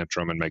throw a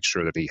tantrum and make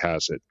sure that he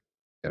has it,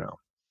 you know.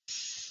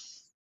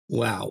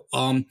 Wow.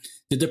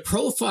 Did the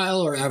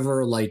profiler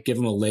ever like give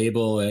him a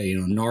label,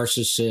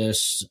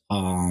 narcissist,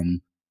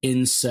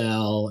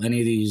 incel, any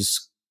of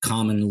these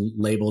common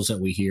labels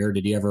that we hear?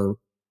 Did he ever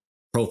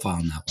profile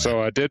him that way?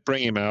 So I did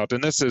bring him out,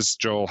 and this is,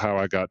 Joel, how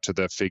I got to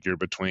the figure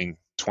between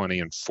 20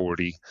 and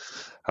 40.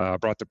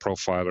 Brought the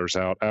profilers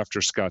out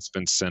after Scott's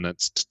been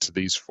sentenced to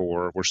these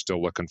 4. We're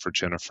still looking for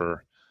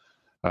Jennifer.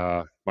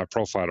 My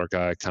profiler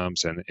guy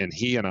comes and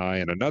he and I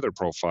and another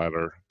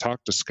profiler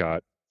talked to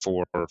Scott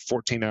for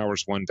 14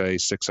 hours one day,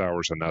 6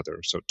 hours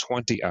another. So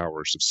 20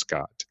 hours of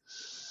Scott.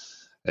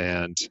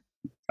 And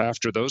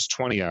after those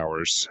 20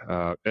 hours,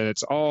 and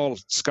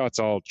Scott's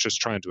all just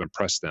trying to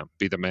impress them,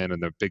 be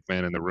the big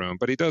man in the room.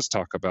 But he does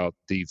talk about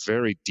the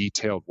very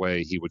detailed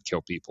way he would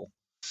kill people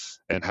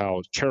and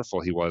how careful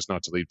he was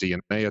not to leave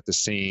DNA at the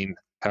scene,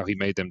 how he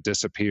made them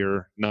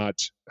disappear, not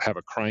have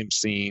a crime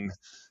scene.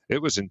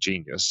 It was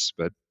ingenious,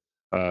 but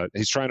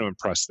he's trying to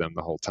impress them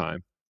the whole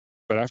time.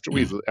 But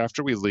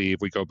after we leave,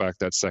 we go back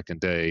that second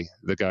day.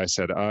 The guy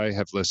said, "I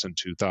have listened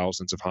to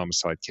thousands of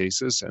homicide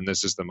cases, and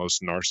this is the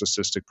most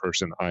narcissistic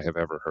person I have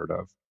ever heard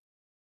of."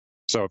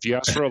 So if you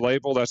ask for a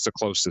label, that's the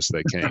closest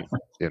they came.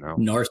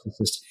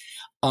 Narcissist.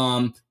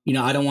 I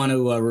don't want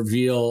to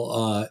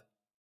reveal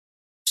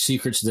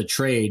secrets of the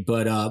trade,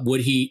 but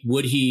would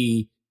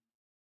he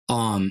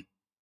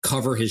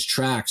cover his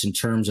tracks in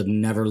terms of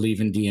never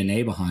leaving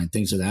DNA behind,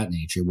 things of that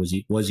nature? Was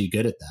he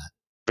good at that?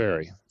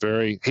 Very,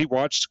 very. He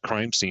watched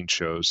crime scene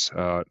shows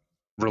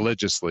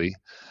religiously.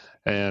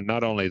 And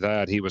not only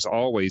that, he was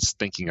always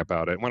thinking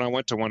about it. When I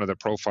went to one of the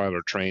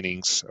profiler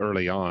trainings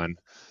early on,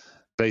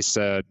 they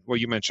said, well,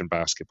 you mentioned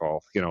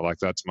basketball, like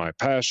that's my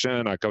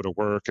passion. I go to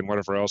work and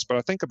whatever else, but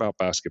I think about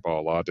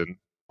basketball a lot. And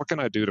what can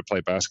I do to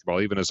play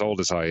basketball, even as old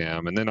as I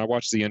am? And then I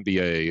watch the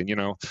NBA, and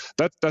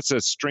that's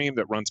a stream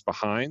that runs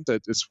behind.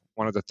 That is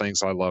one of the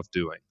things I love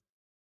doing.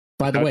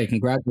 By the way,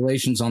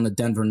 congratulations on the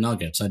Denver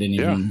Nuggets. I didn't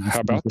even. Yeah,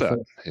 how about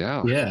that?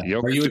 Yeah.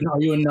 Are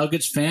you a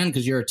Nuggets fan?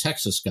 Because you're a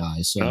Texas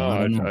guy. So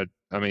no,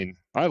 I mean,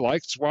 I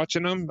liked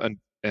watching them,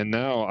 and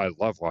now I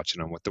love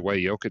watching him with the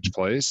way Jokic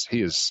plays.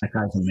 That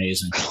guy's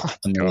amazing. Oh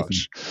my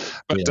gosh.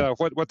 But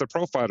what the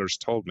profilers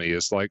told me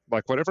is like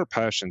whatever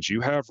passions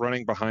you have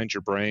running behind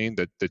your brain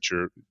that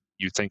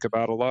you think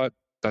about a lot,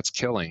 that's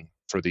killing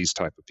for these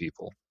type of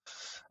people.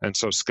 And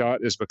so Scott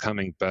is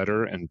becoming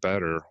better and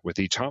better with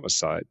each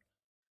homicide.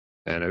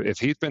 And if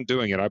he'd been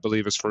doing it, I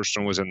believe his first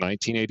one was in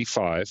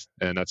 1985,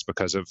 and that's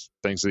because of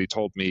things that he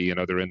told me and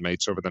other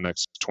inmates over the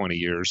next 20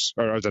 years,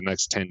 or the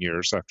next 10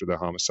 years after the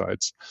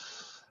homicides.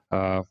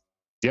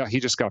 He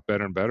just got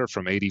better and better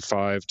from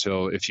 85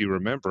 till, if you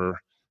remember,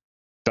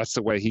 that's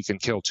the way he can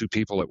kill 2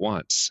 people at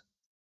once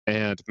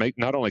and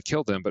not only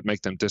kill them, but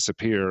make them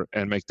disappear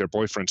and make their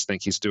boyfriends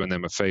think he's doing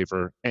them a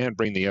favor and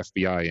bring the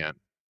FBI in.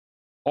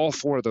 All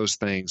 4 of those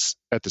things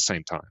at the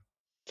same time.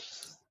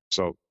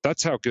 So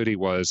that's how good he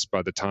was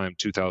by the time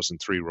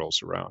 2003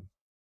 rolls around.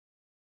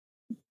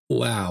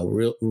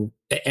 Wow.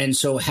 And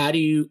so how do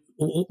you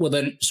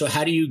get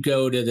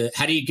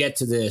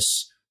to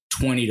this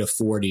 20 to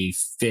 40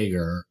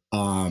 figure?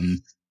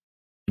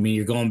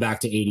 You're going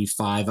back to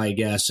 85, I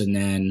guess. And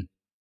then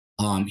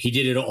he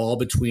did it all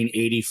between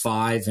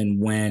 85 and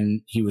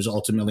when he was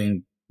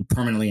ultimately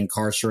permanently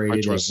incarcerated,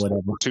 which was or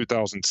whatever.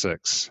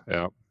 2006.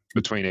 Yeah.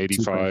 Between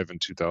 85 and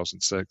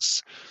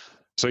 2006.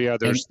 So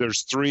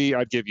there's 3.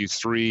 I'd give you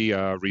 3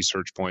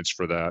 research points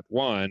for that.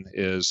 One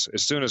is,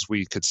 as soon as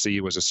we could see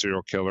he was a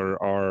serial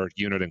killer, our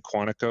unit in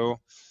Quantico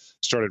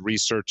started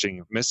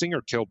researching missing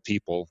or killed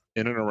people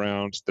in and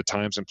around the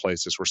times and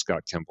places where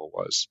Scott Kimball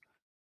was.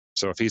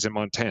 So if he's in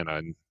Montana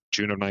in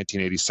June of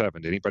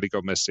 1987, did anybody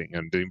go missing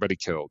and did anybody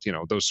killed?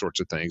 Those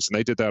sorts of things. And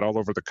they did that all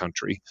over the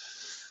country.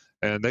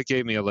 And they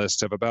gave me a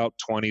list of about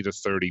 20 to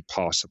 30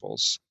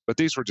 possibles. But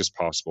these were just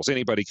possibles.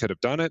 Anybody could have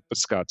done it, but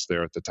Scott's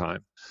there at the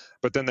time.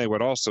 But then they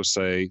would also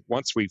say,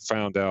 once we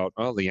found out,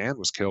 Leanne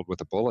was killed with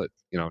a bullet,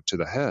 to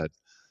the head,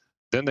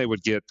 then they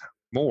would get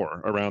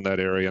more around that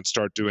area and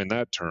start doing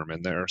that term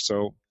in there.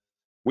 So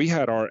we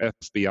had our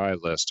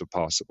FBI list of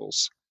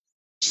possibles.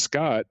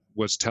 Scott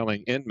was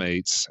telling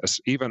inmates,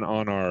 even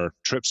on our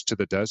trips to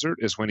the desert,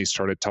 is when he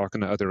started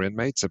talking to other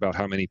inmates about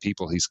how many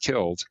people he's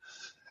killed.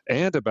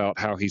 and about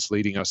how he's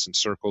leading us in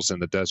circles in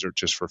the desert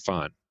just for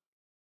fun.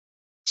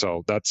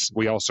 So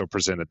we also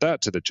presented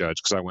that to the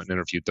judge because I went and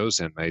interviewed those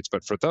inmates.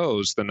 But for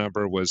those, the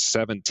number was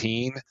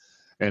 17,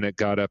 and it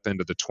got up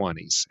into the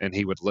 20s. And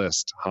he would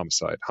list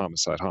homicide,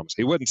 homicide, homicide.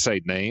 He wouldn't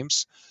say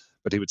names,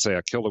 but he would say,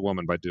 I killed a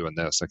woman by doing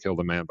this. I killed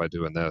a man by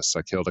doing this.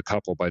 I killed a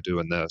couple by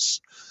doing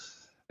this.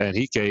 And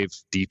he gave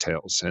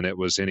details, and it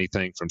was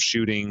anything from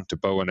shooting to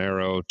bow and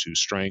arrow to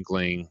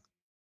strangling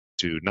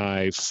to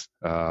knife.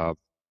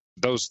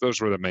 Those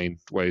were the main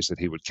ways that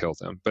he would kill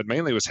them. But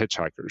mainly it was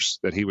hitchhikers,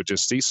 that he would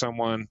just see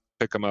someone,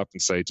 pick them up,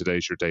 and say,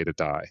 today's your day to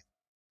die.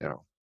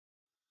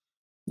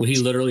 Would he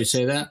literally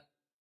say that?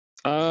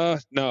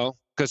 No,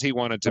 because he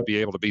wanted to be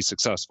able to be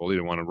successful. He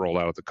didn't want to roll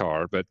out of the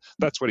car, but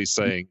that's what he's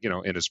saying,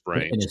 in his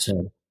brain. In his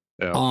head.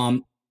 Yeah.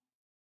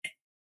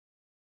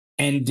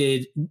 And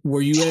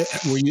were you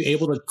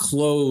able to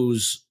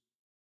close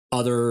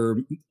other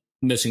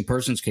missing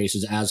persons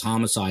cases as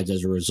homicides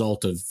as a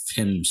result of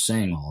him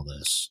saying all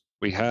this?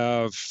 We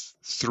have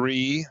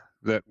 3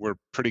 that we're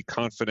pretty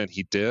confident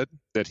he did,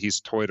 that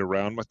he's toyed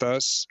around with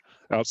us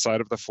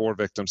outside of the 4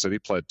 victims that he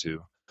pled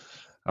to.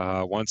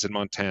 One's in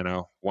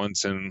Montana,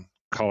 one's in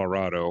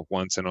Colorado,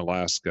 one's in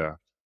Alaska,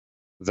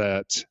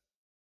 that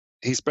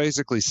he's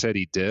basically said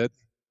he did,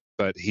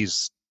 but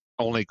he's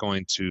only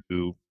going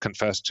to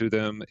confess to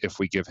them if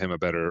we give him a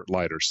better,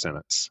 lighter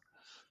sentence.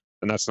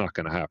 And that's not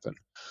going to happen.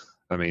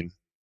 I mean,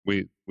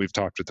 we've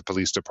talked with the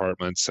police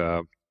departments.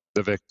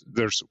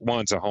 There's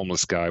one's a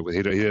homeless guy.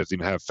 He doesn't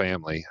even have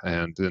family.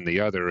 And then the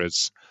other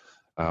is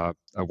a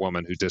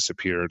woman who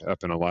disappeared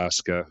up in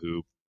Alaska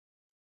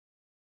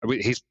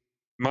he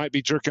might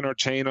be jerking our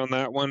chain on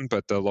that one,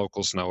 but the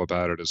locals know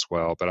about it as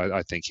well. But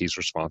I think he's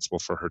responsible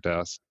for her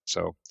death.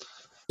 So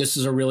this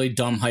is a really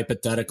dumb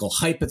hypothetical.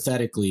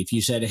 Hypothetically, if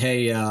you said,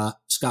 hey,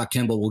 Scott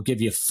Kimball, we'll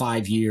give you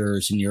 5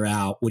 years and you're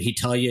out, would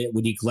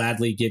he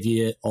gladly give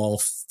you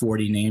all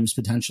 40 names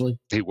potentially?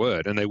 He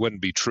would, and they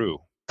wouldn't be true.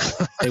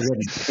 They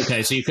wouldn't.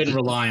 Okay, so you couldn't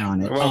rely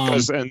on it. Well,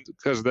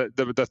 because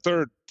the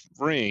third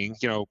ring,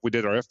 we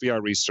did our FBI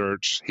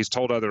research. He's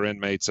told other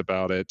inmates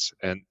about it,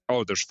 and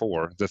there's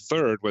 4. The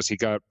third was he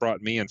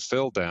brought me and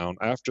Phil down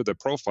after the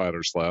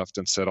profilers left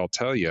and said, "I'll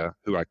tell you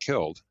who I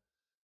killed."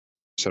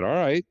 I said, "All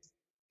right."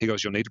 He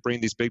goes, "You'll need to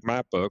bring these big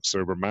map books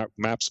or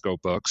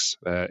MapScope books,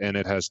 and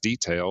it has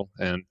detail."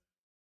 And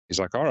he's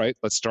like, "All right,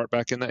 let's start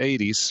back in the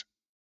 80s."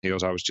 He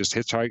goes, "I was just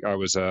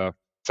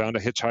found a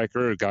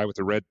hitchhiker, a guy with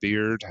a red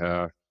beard,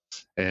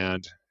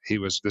 and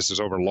this is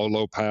over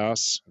Lolo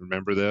Pass.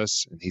 Remember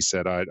this?" And he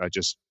said, I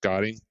just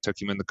got him, took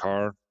him in the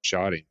car,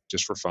 shot him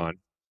just for fun,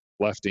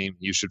 left him.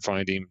 You should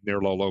find him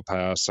near Lolo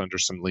Pass under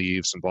some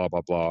leaves and blah,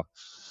 blah, blah.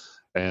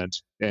 And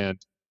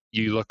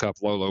you look up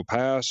Lolo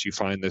Pass, you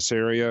find this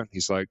area.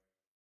 He's like,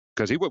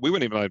 because we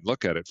wouldn't even let him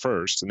look at it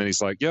first. And then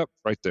he's like, "Yep,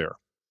 right there."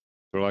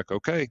 We're like,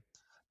 "Okay."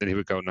 Then he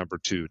would go number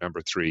 2,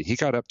 number 3. He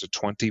got up to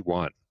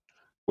 21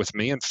 with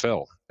me and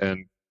Phil.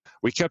 And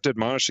we kept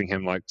admonishing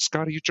him like,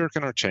 "Scott, are you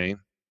jerking our chain?"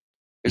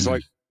 He's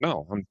like,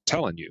 "No, I'm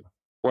telling you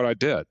what I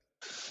did."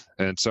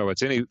 And so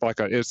it's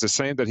the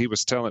same that he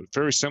was telling,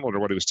 very similar to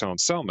what he was telling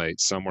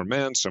cellmates. Some were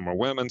men, some were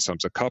women,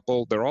 some's a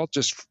couple. They're all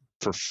just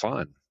for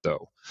fun,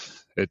 though.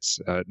 It's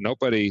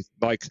nobody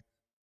like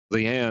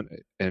Leanne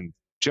and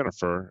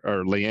Jennifer,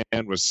 or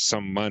Leanne was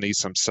some money,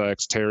 some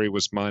sex. Terry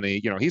was money.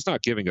 He's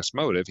not giving us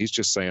motive. He's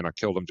just saying, "I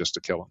killed him just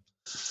to kill him."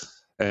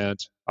 And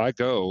I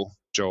go,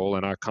 Joel,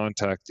 and I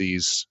contact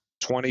these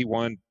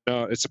 21,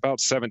 no, it's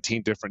about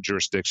 17 different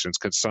jurisdictions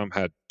because some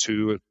had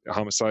 2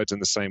 homicides in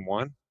the same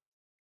one.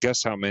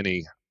 Guess how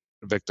many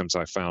victims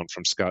I found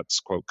from Scott's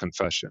quote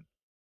confession?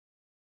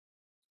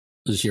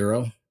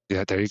 0.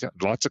 Yeah, there you go.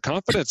 Lots of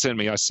confidence in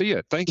me. I see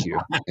it. Thank you.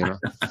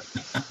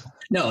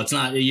 No, it's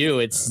not you.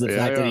 It's the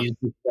fact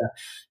that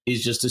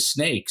he's just a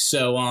snake.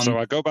 So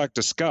I go back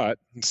to Scott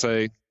and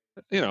say,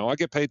 I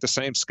get paid the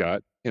same,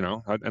 Scott,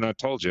 and I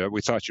told you,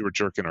 we thought you were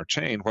jerking our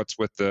chain. What's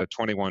with the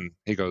 21?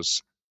 He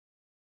goes,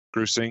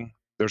 "Grusing,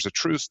 there's a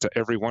truth to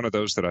every one of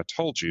those that I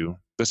told you.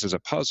 This is a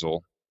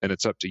puzzle, and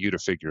it's up to you to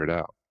figure it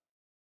out."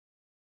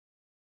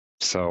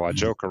 So I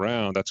joke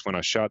around. That's when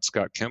I shot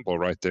Scott Kimball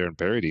right there and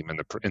buried him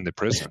in the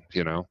prison,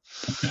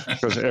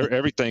 because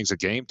everything's a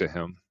game to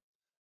him.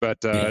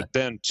 But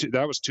then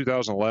that was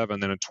 2011.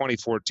 Then in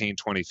 2014,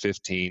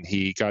 2015,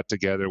 he got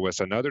together with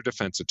another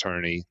defense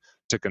attorney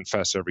to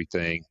confess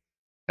everything,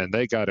 and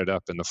they got it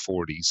up in the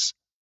 40s.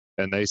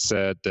 And they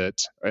said that,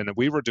 and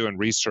we were doing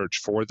research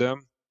for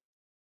them,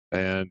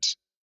 and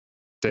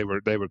they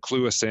would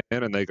clue us in,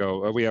 and they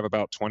go, "Oh, we have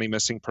about 20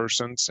 missing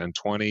persons and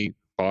 20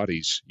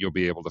 bodies you'll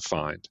be able to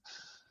find."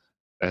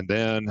 And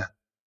then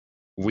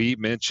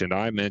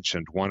I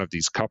mentioned one of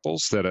these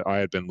couples that I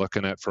had been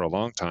looking at for a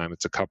long time.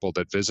 It's a couple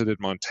that visited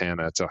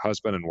Montana. It's a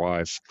husband and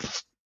wife,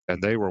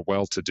 and they were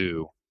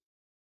well-to-do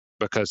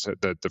because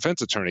the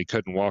defense attorney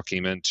couldn't walk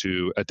him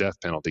into a death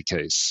penalty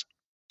case.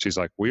 She's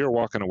like, "We are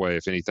walking away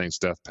if anything's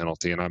death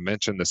penalty." And I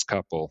mentioned this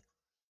couple,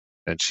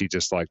 and she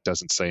just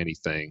doesn't say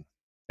anything.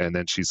 And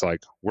then she's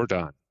like, "We're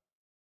done."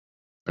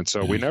 And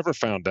so we never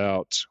found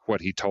out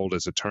what he told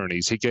his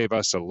attorneys. He gave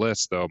us a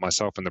list, though,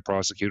 myself and the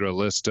prosecutor, a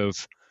list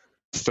of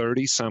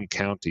 30-some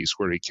counties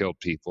where he killed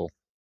people.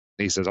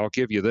 And he says, I'll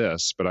give you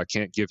this, but I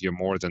can't give you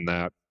more than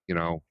that,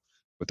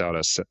 without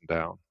us sitting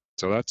down.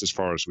 So that's as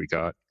far as we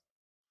got.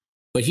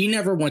 But he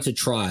never went to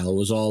trial. It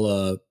was all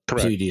a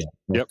plea deal.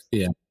 Yep.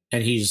 Yeah.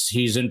 And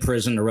he's in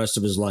prison the rest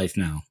of his life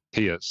now.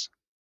 He is.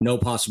 No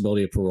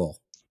possibility of parole.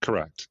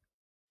 Correct.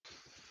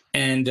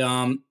 And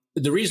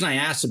the reason I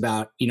asked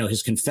about,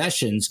 his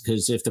confessions,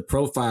 because if the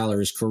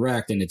profiler is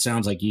correct, and it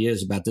sounds like he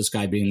is, about this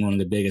guy being one of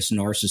the biggest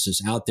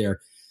narcissists out there,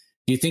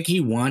 do you think he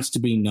wants to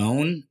be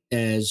known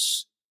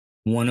as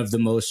one of the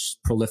most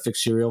prolific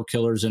serial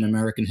killers in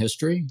American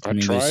history? I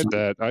tried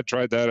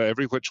that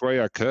every which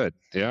way I could.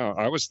 Yeah,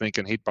 I was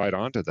thinking he'd bite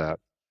onto that.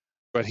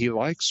 But he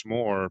likes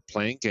more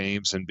playing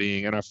games and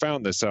and I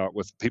found this out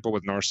with people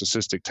with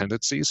narcissistic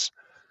tendencies.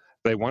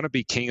 They want to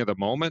be king of the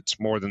moment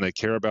more than they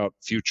care about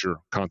future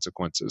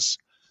consequences.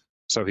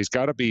 So he's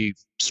got to be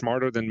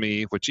smarter than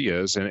me, which he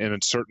is, and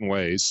in certain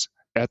ways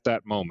at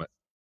that moment.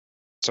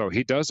 So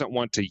he doesn't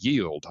want to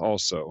yield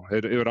also.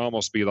 It would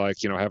almost be like,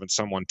 having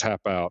someone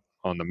tap out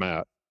on the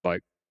mat.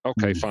 Like,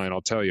 okay, fine,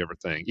 I'll tell you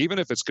everything. Even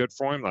if it's good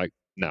for him, like,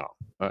 no,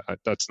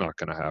 that's not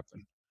going to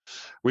happen.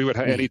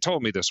 And he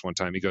told me this one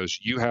time. He goes,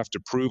 you have to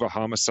prove a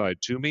homicide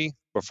to me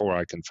before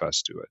I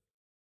confess to it.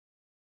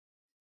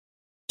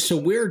 So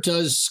where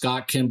does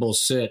Scott Kimball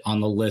sit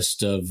on the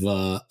list of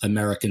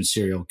American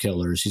serial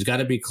killers? He's got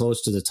to be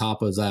close to the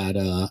top of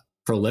that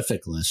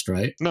prolific list,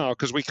 right? No,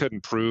 because we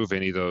couldn't prove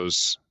any of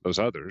those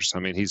others. I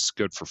mean, he's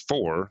good for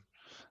 4.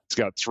 He's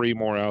got 3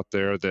 more out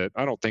there that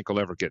I don't think will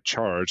ever get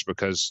charged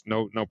because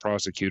no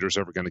prosecutor's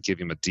ever going to give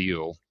him a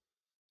deal,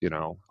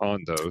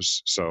 on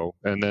those. So,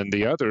 and then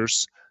the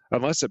others,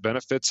 unless it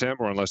benefits him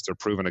or unless they're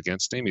proven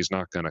against him, he's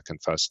not going to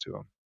confess to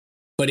them.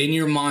 But in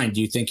your mind,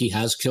 do you think he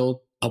has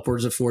killed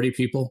upwards of 40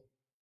 people?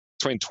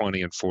 Between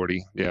 20 and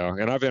 40, yeah.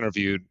 And I've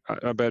interviewed,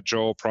 I bet,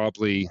 Joel,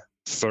 probably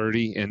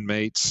 30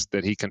 inmates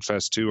that he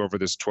confessed to over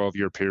this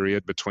 12-year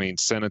period between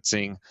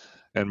sentencing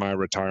and my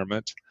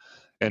retirement.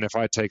 And if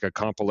I take a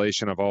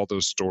compilation of all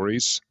those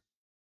stories,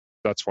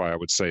 that's why I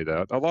would say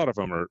that. A lot of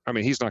them are,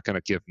 he's not going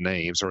to give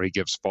names, or he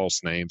gives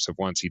false names of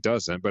ones he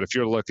doesn't. But if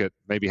you look at,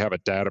 maybe have a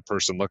data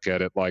person look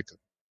at it like,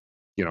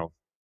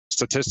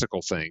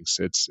 statistical things,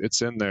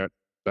 it's in that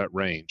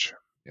range,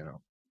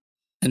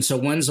 And so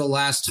when's the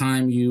last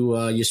time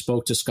you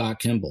spoke to Scott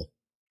Kimball?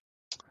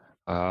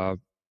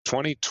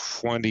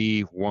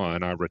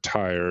 2021, I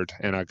retired,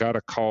 and I got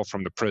a call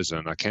from the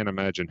prison. I can't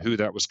imagine who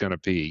that was going to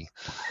be,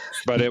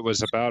 but it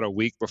was about a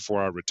week before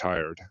I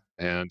retired,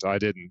 and I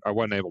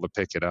wasn't able to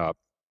pick it up.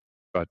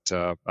 But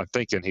I'm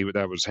thinking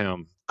that was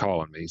him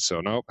calling me.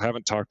 So no,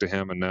 haven't talked to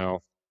him in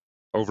now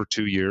over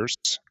 2 years.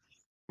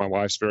 My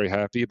wife's very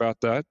happy about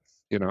that,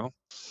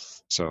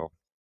 So,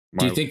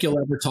 do you think you'll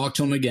ever talk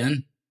to him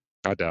again?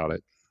 I doubt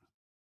it.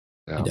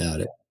 Yeah. I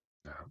doubt it.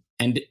 Yeah.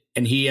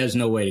 And he has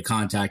no way to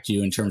contact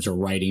you in terms of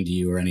writing to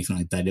you or anything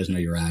like that. He doesn't know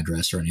your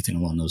address or anything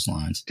along those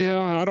lines.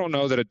 Yeah, I don't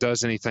know that it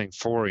does anything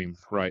for him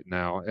right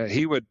now. I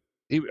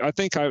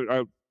think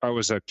I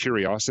was a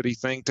curiosity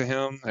thing to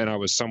him, and I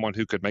was someone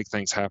who could make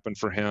things happen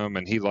for him,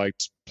 and he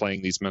liked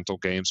playing these mental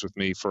games with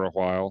me for a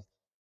while.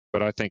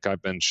 But I think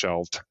I've been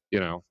shelved,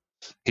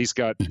 He's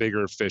got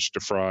bigger fish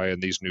to fry in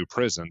these new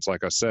prisons.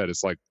 Like I said,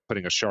 it's like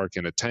putting a shark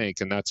in a tank,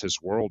 and that's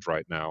his world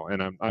right now.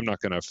 And I'm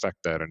not going to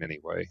affect that in any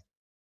way.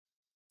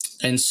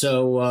 And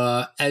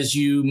so as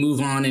you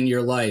move on in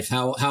your life,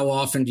 how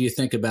often do you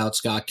think about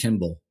Scott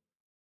Kimball?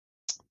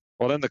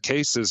 Well, in the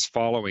cases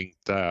following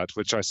that,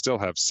 which I still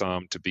have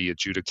some to be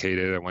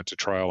adjudicated, I went to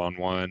trial on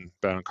one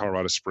down in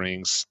Colorado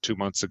Springs 2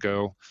 months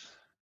ago.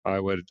 I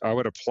would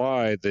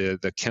apply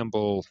the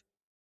Kimball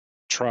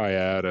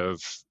triad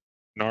of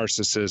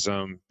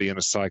narcissism, being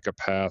a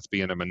psychopath,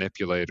 being a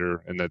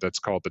manipulator, and that's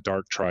called the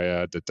dark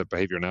triad that the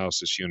behavior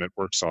analysis unit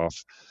works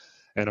off,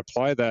 and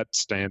apply that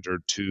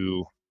standard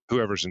to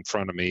whoever's in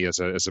front of me as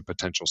a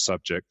potential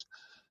subject.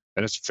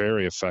 And it's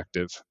very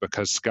effective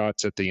because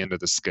Scott's at the end of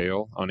the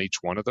scale on each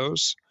one of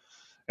those.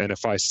 And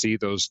if I see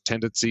those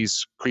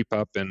tendencies creep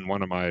up in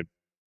one of my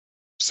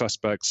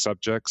suspect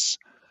subjects,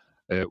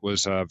 it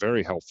was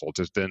very helpful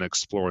to then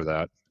explore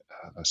that.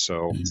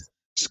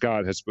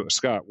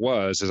 Scott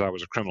was, as I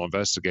was a criminal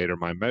investigator,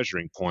 my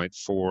measuring point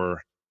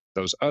for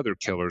those other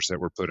killers that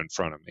were put in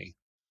front of me.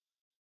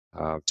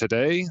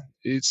 Today,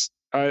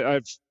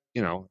 I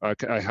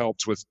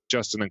helped with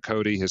Justin and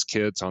Cody, his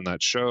kids, on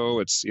that show.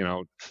 It's,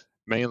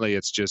 mainly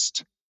it's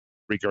just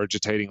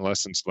regurgitating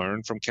lessons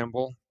learned from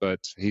Kimball, but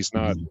he's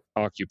not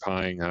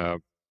occupying a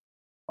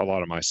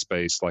lot of my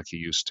space like he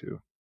used to.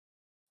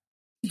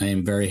 I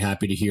am very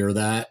happy to hear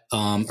that.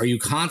 Are you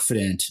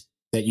confident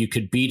that you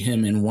could beat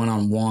him in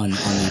one-on-one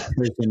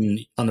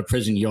on the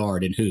prison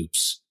yard in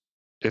hoops?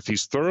 If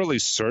he's thoroughly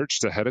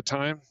searched ahead of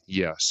time,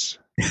 yes.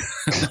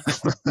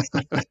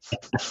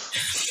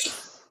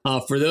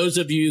 For those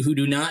of you who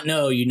do not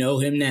know, you know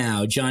him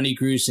now. Jonny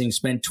Grusing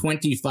spent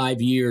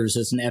 25 years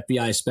as an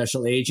FBI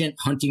special agent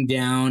hunting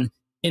down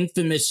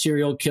infamous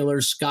serial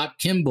killer Scott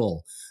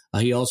Kimball.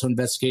 He also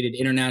investigated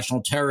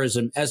international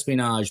terrorism,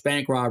 espionage,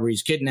 bank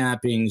robberies,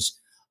 kidnappings,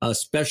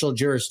 special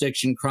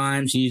jurisdiction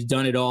crimes. He's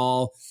done it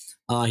all.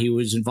 He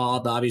was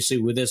involved, obviously,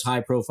 with this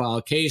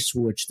high-profile case,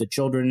 which the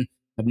children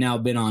have now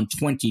been on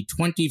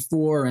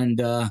 2024.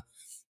 And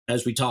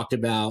as we talked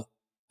about,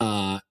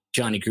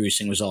 Jonny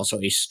Grusing was also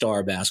a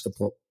star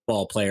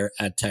basketball player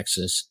at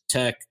Texas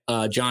Tech.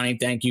 Jonny,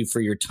 thank you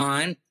for your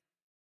time.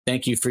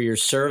 Thank you for your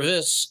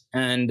service.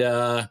 And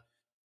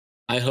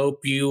I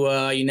hope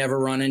you never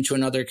run into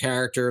another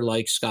character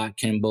like Scott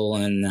Kimball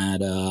and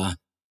that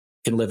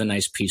can live a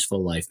nice,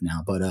 peaceful life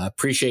now. But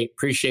appreciate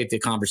the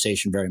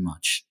conversation very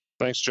much.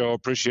 Thanks, Joe.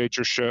 Appreciate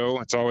your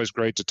show. It's always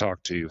great to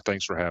talk to you.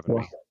 Thanks for having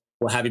me.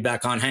 We'll have you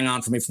back on. Hang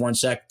on for me for one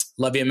sec.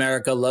 Love you,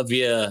 America. Love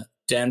you,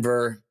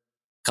 Denver,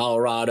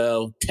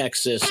 Colorado,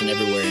 Texas, and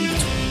everywhere in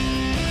between.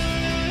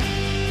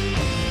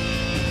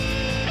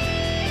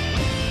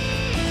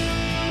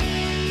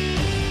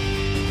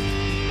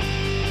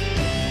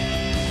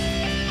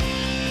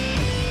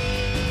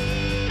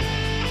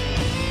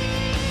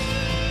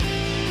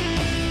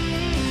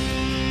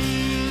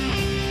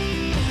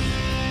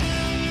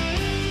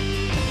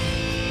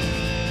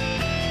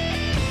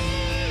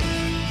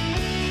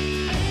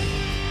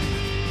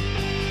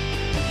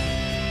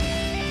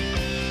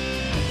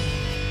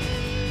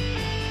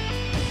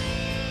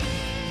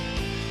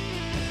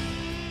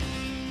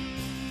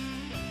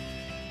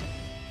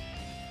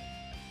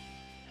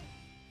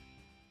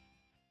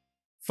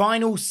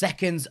 Final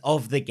seconds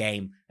of the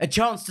game, a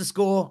chance to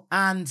score,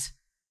 and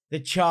the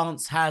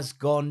chance has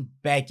gone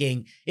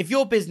begging. If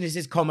your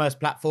business's commerce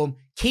platform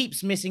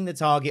keeps missing the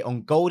target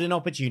on golden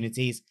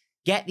opportunities,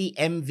 get the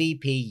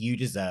MVP you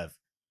deserve.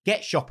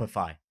 Get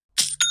Shopify.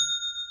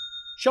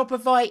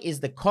 Shopify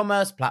is the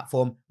commerce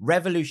platform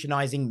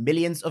revolutionizing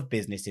millions of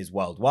businesses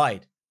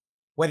worldwide.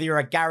 Whether you're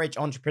a garage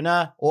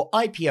entrepreneur or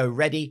IPO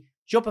ready,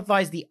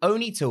 Shopify is the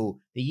only tool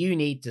that you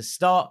need to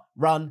start,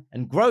 run,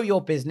 and grow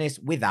your business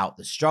without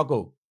the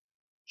struggle.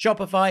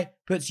 Shopify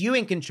puts you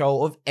in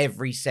control of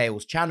every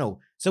sales channel.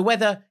 So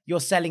whether you're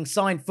selling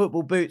signed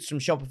football boots from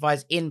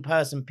Shopify's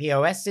in-person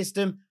POS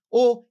system,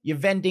 or you're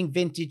vending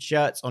vintage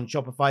shirts on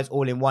Shopify's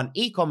all-in-one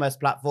e-commerce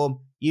platform,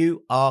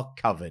 you are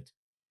covered.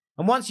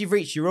 And once you've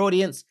reached your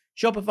audience,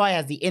 Shopify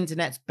has the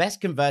internet's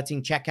best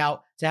converting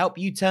checkout to help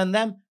you turn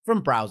them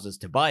from browsers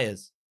to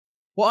buyers.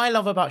 What I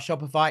love about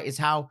Shopify is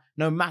how,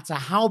 no matter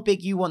how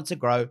big you want to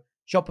grow,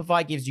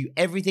 Shopify gives you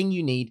everything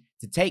you need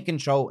to take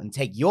control and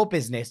take your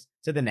business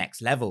to the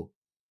next level.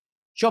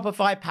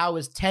 Shopify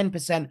powers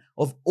 10%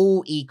 of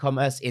all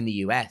e-commerce in the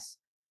US.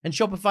 And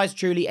Shopify is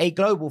truly a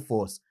global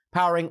force,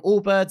 powering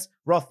Allbirds,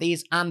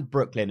 Rothy's, and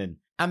Brooklinen,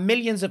 and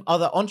millions of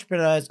other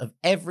entrepreneurs of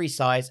every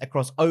size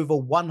across over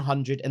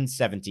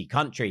 170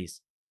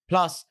 countries.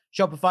 Plus,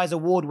 Shopify's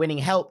award-winning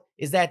help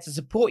is there to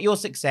support your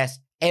success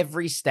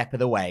every step of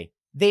the way.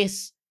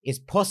 This is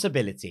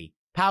Possibility,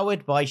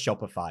 powered by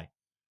Shopify.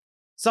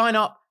 Sign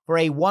up for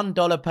a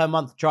 $1 per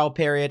month trial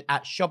period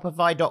at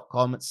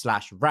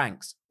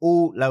shopify.com/ranks,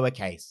 all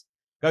lowercase.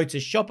 Go to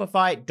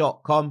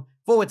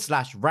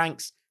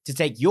shopify.com/ranks to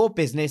take your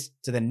business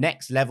to the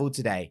next level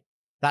today.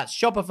 That's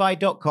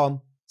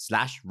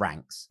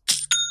shopify.com/ranks.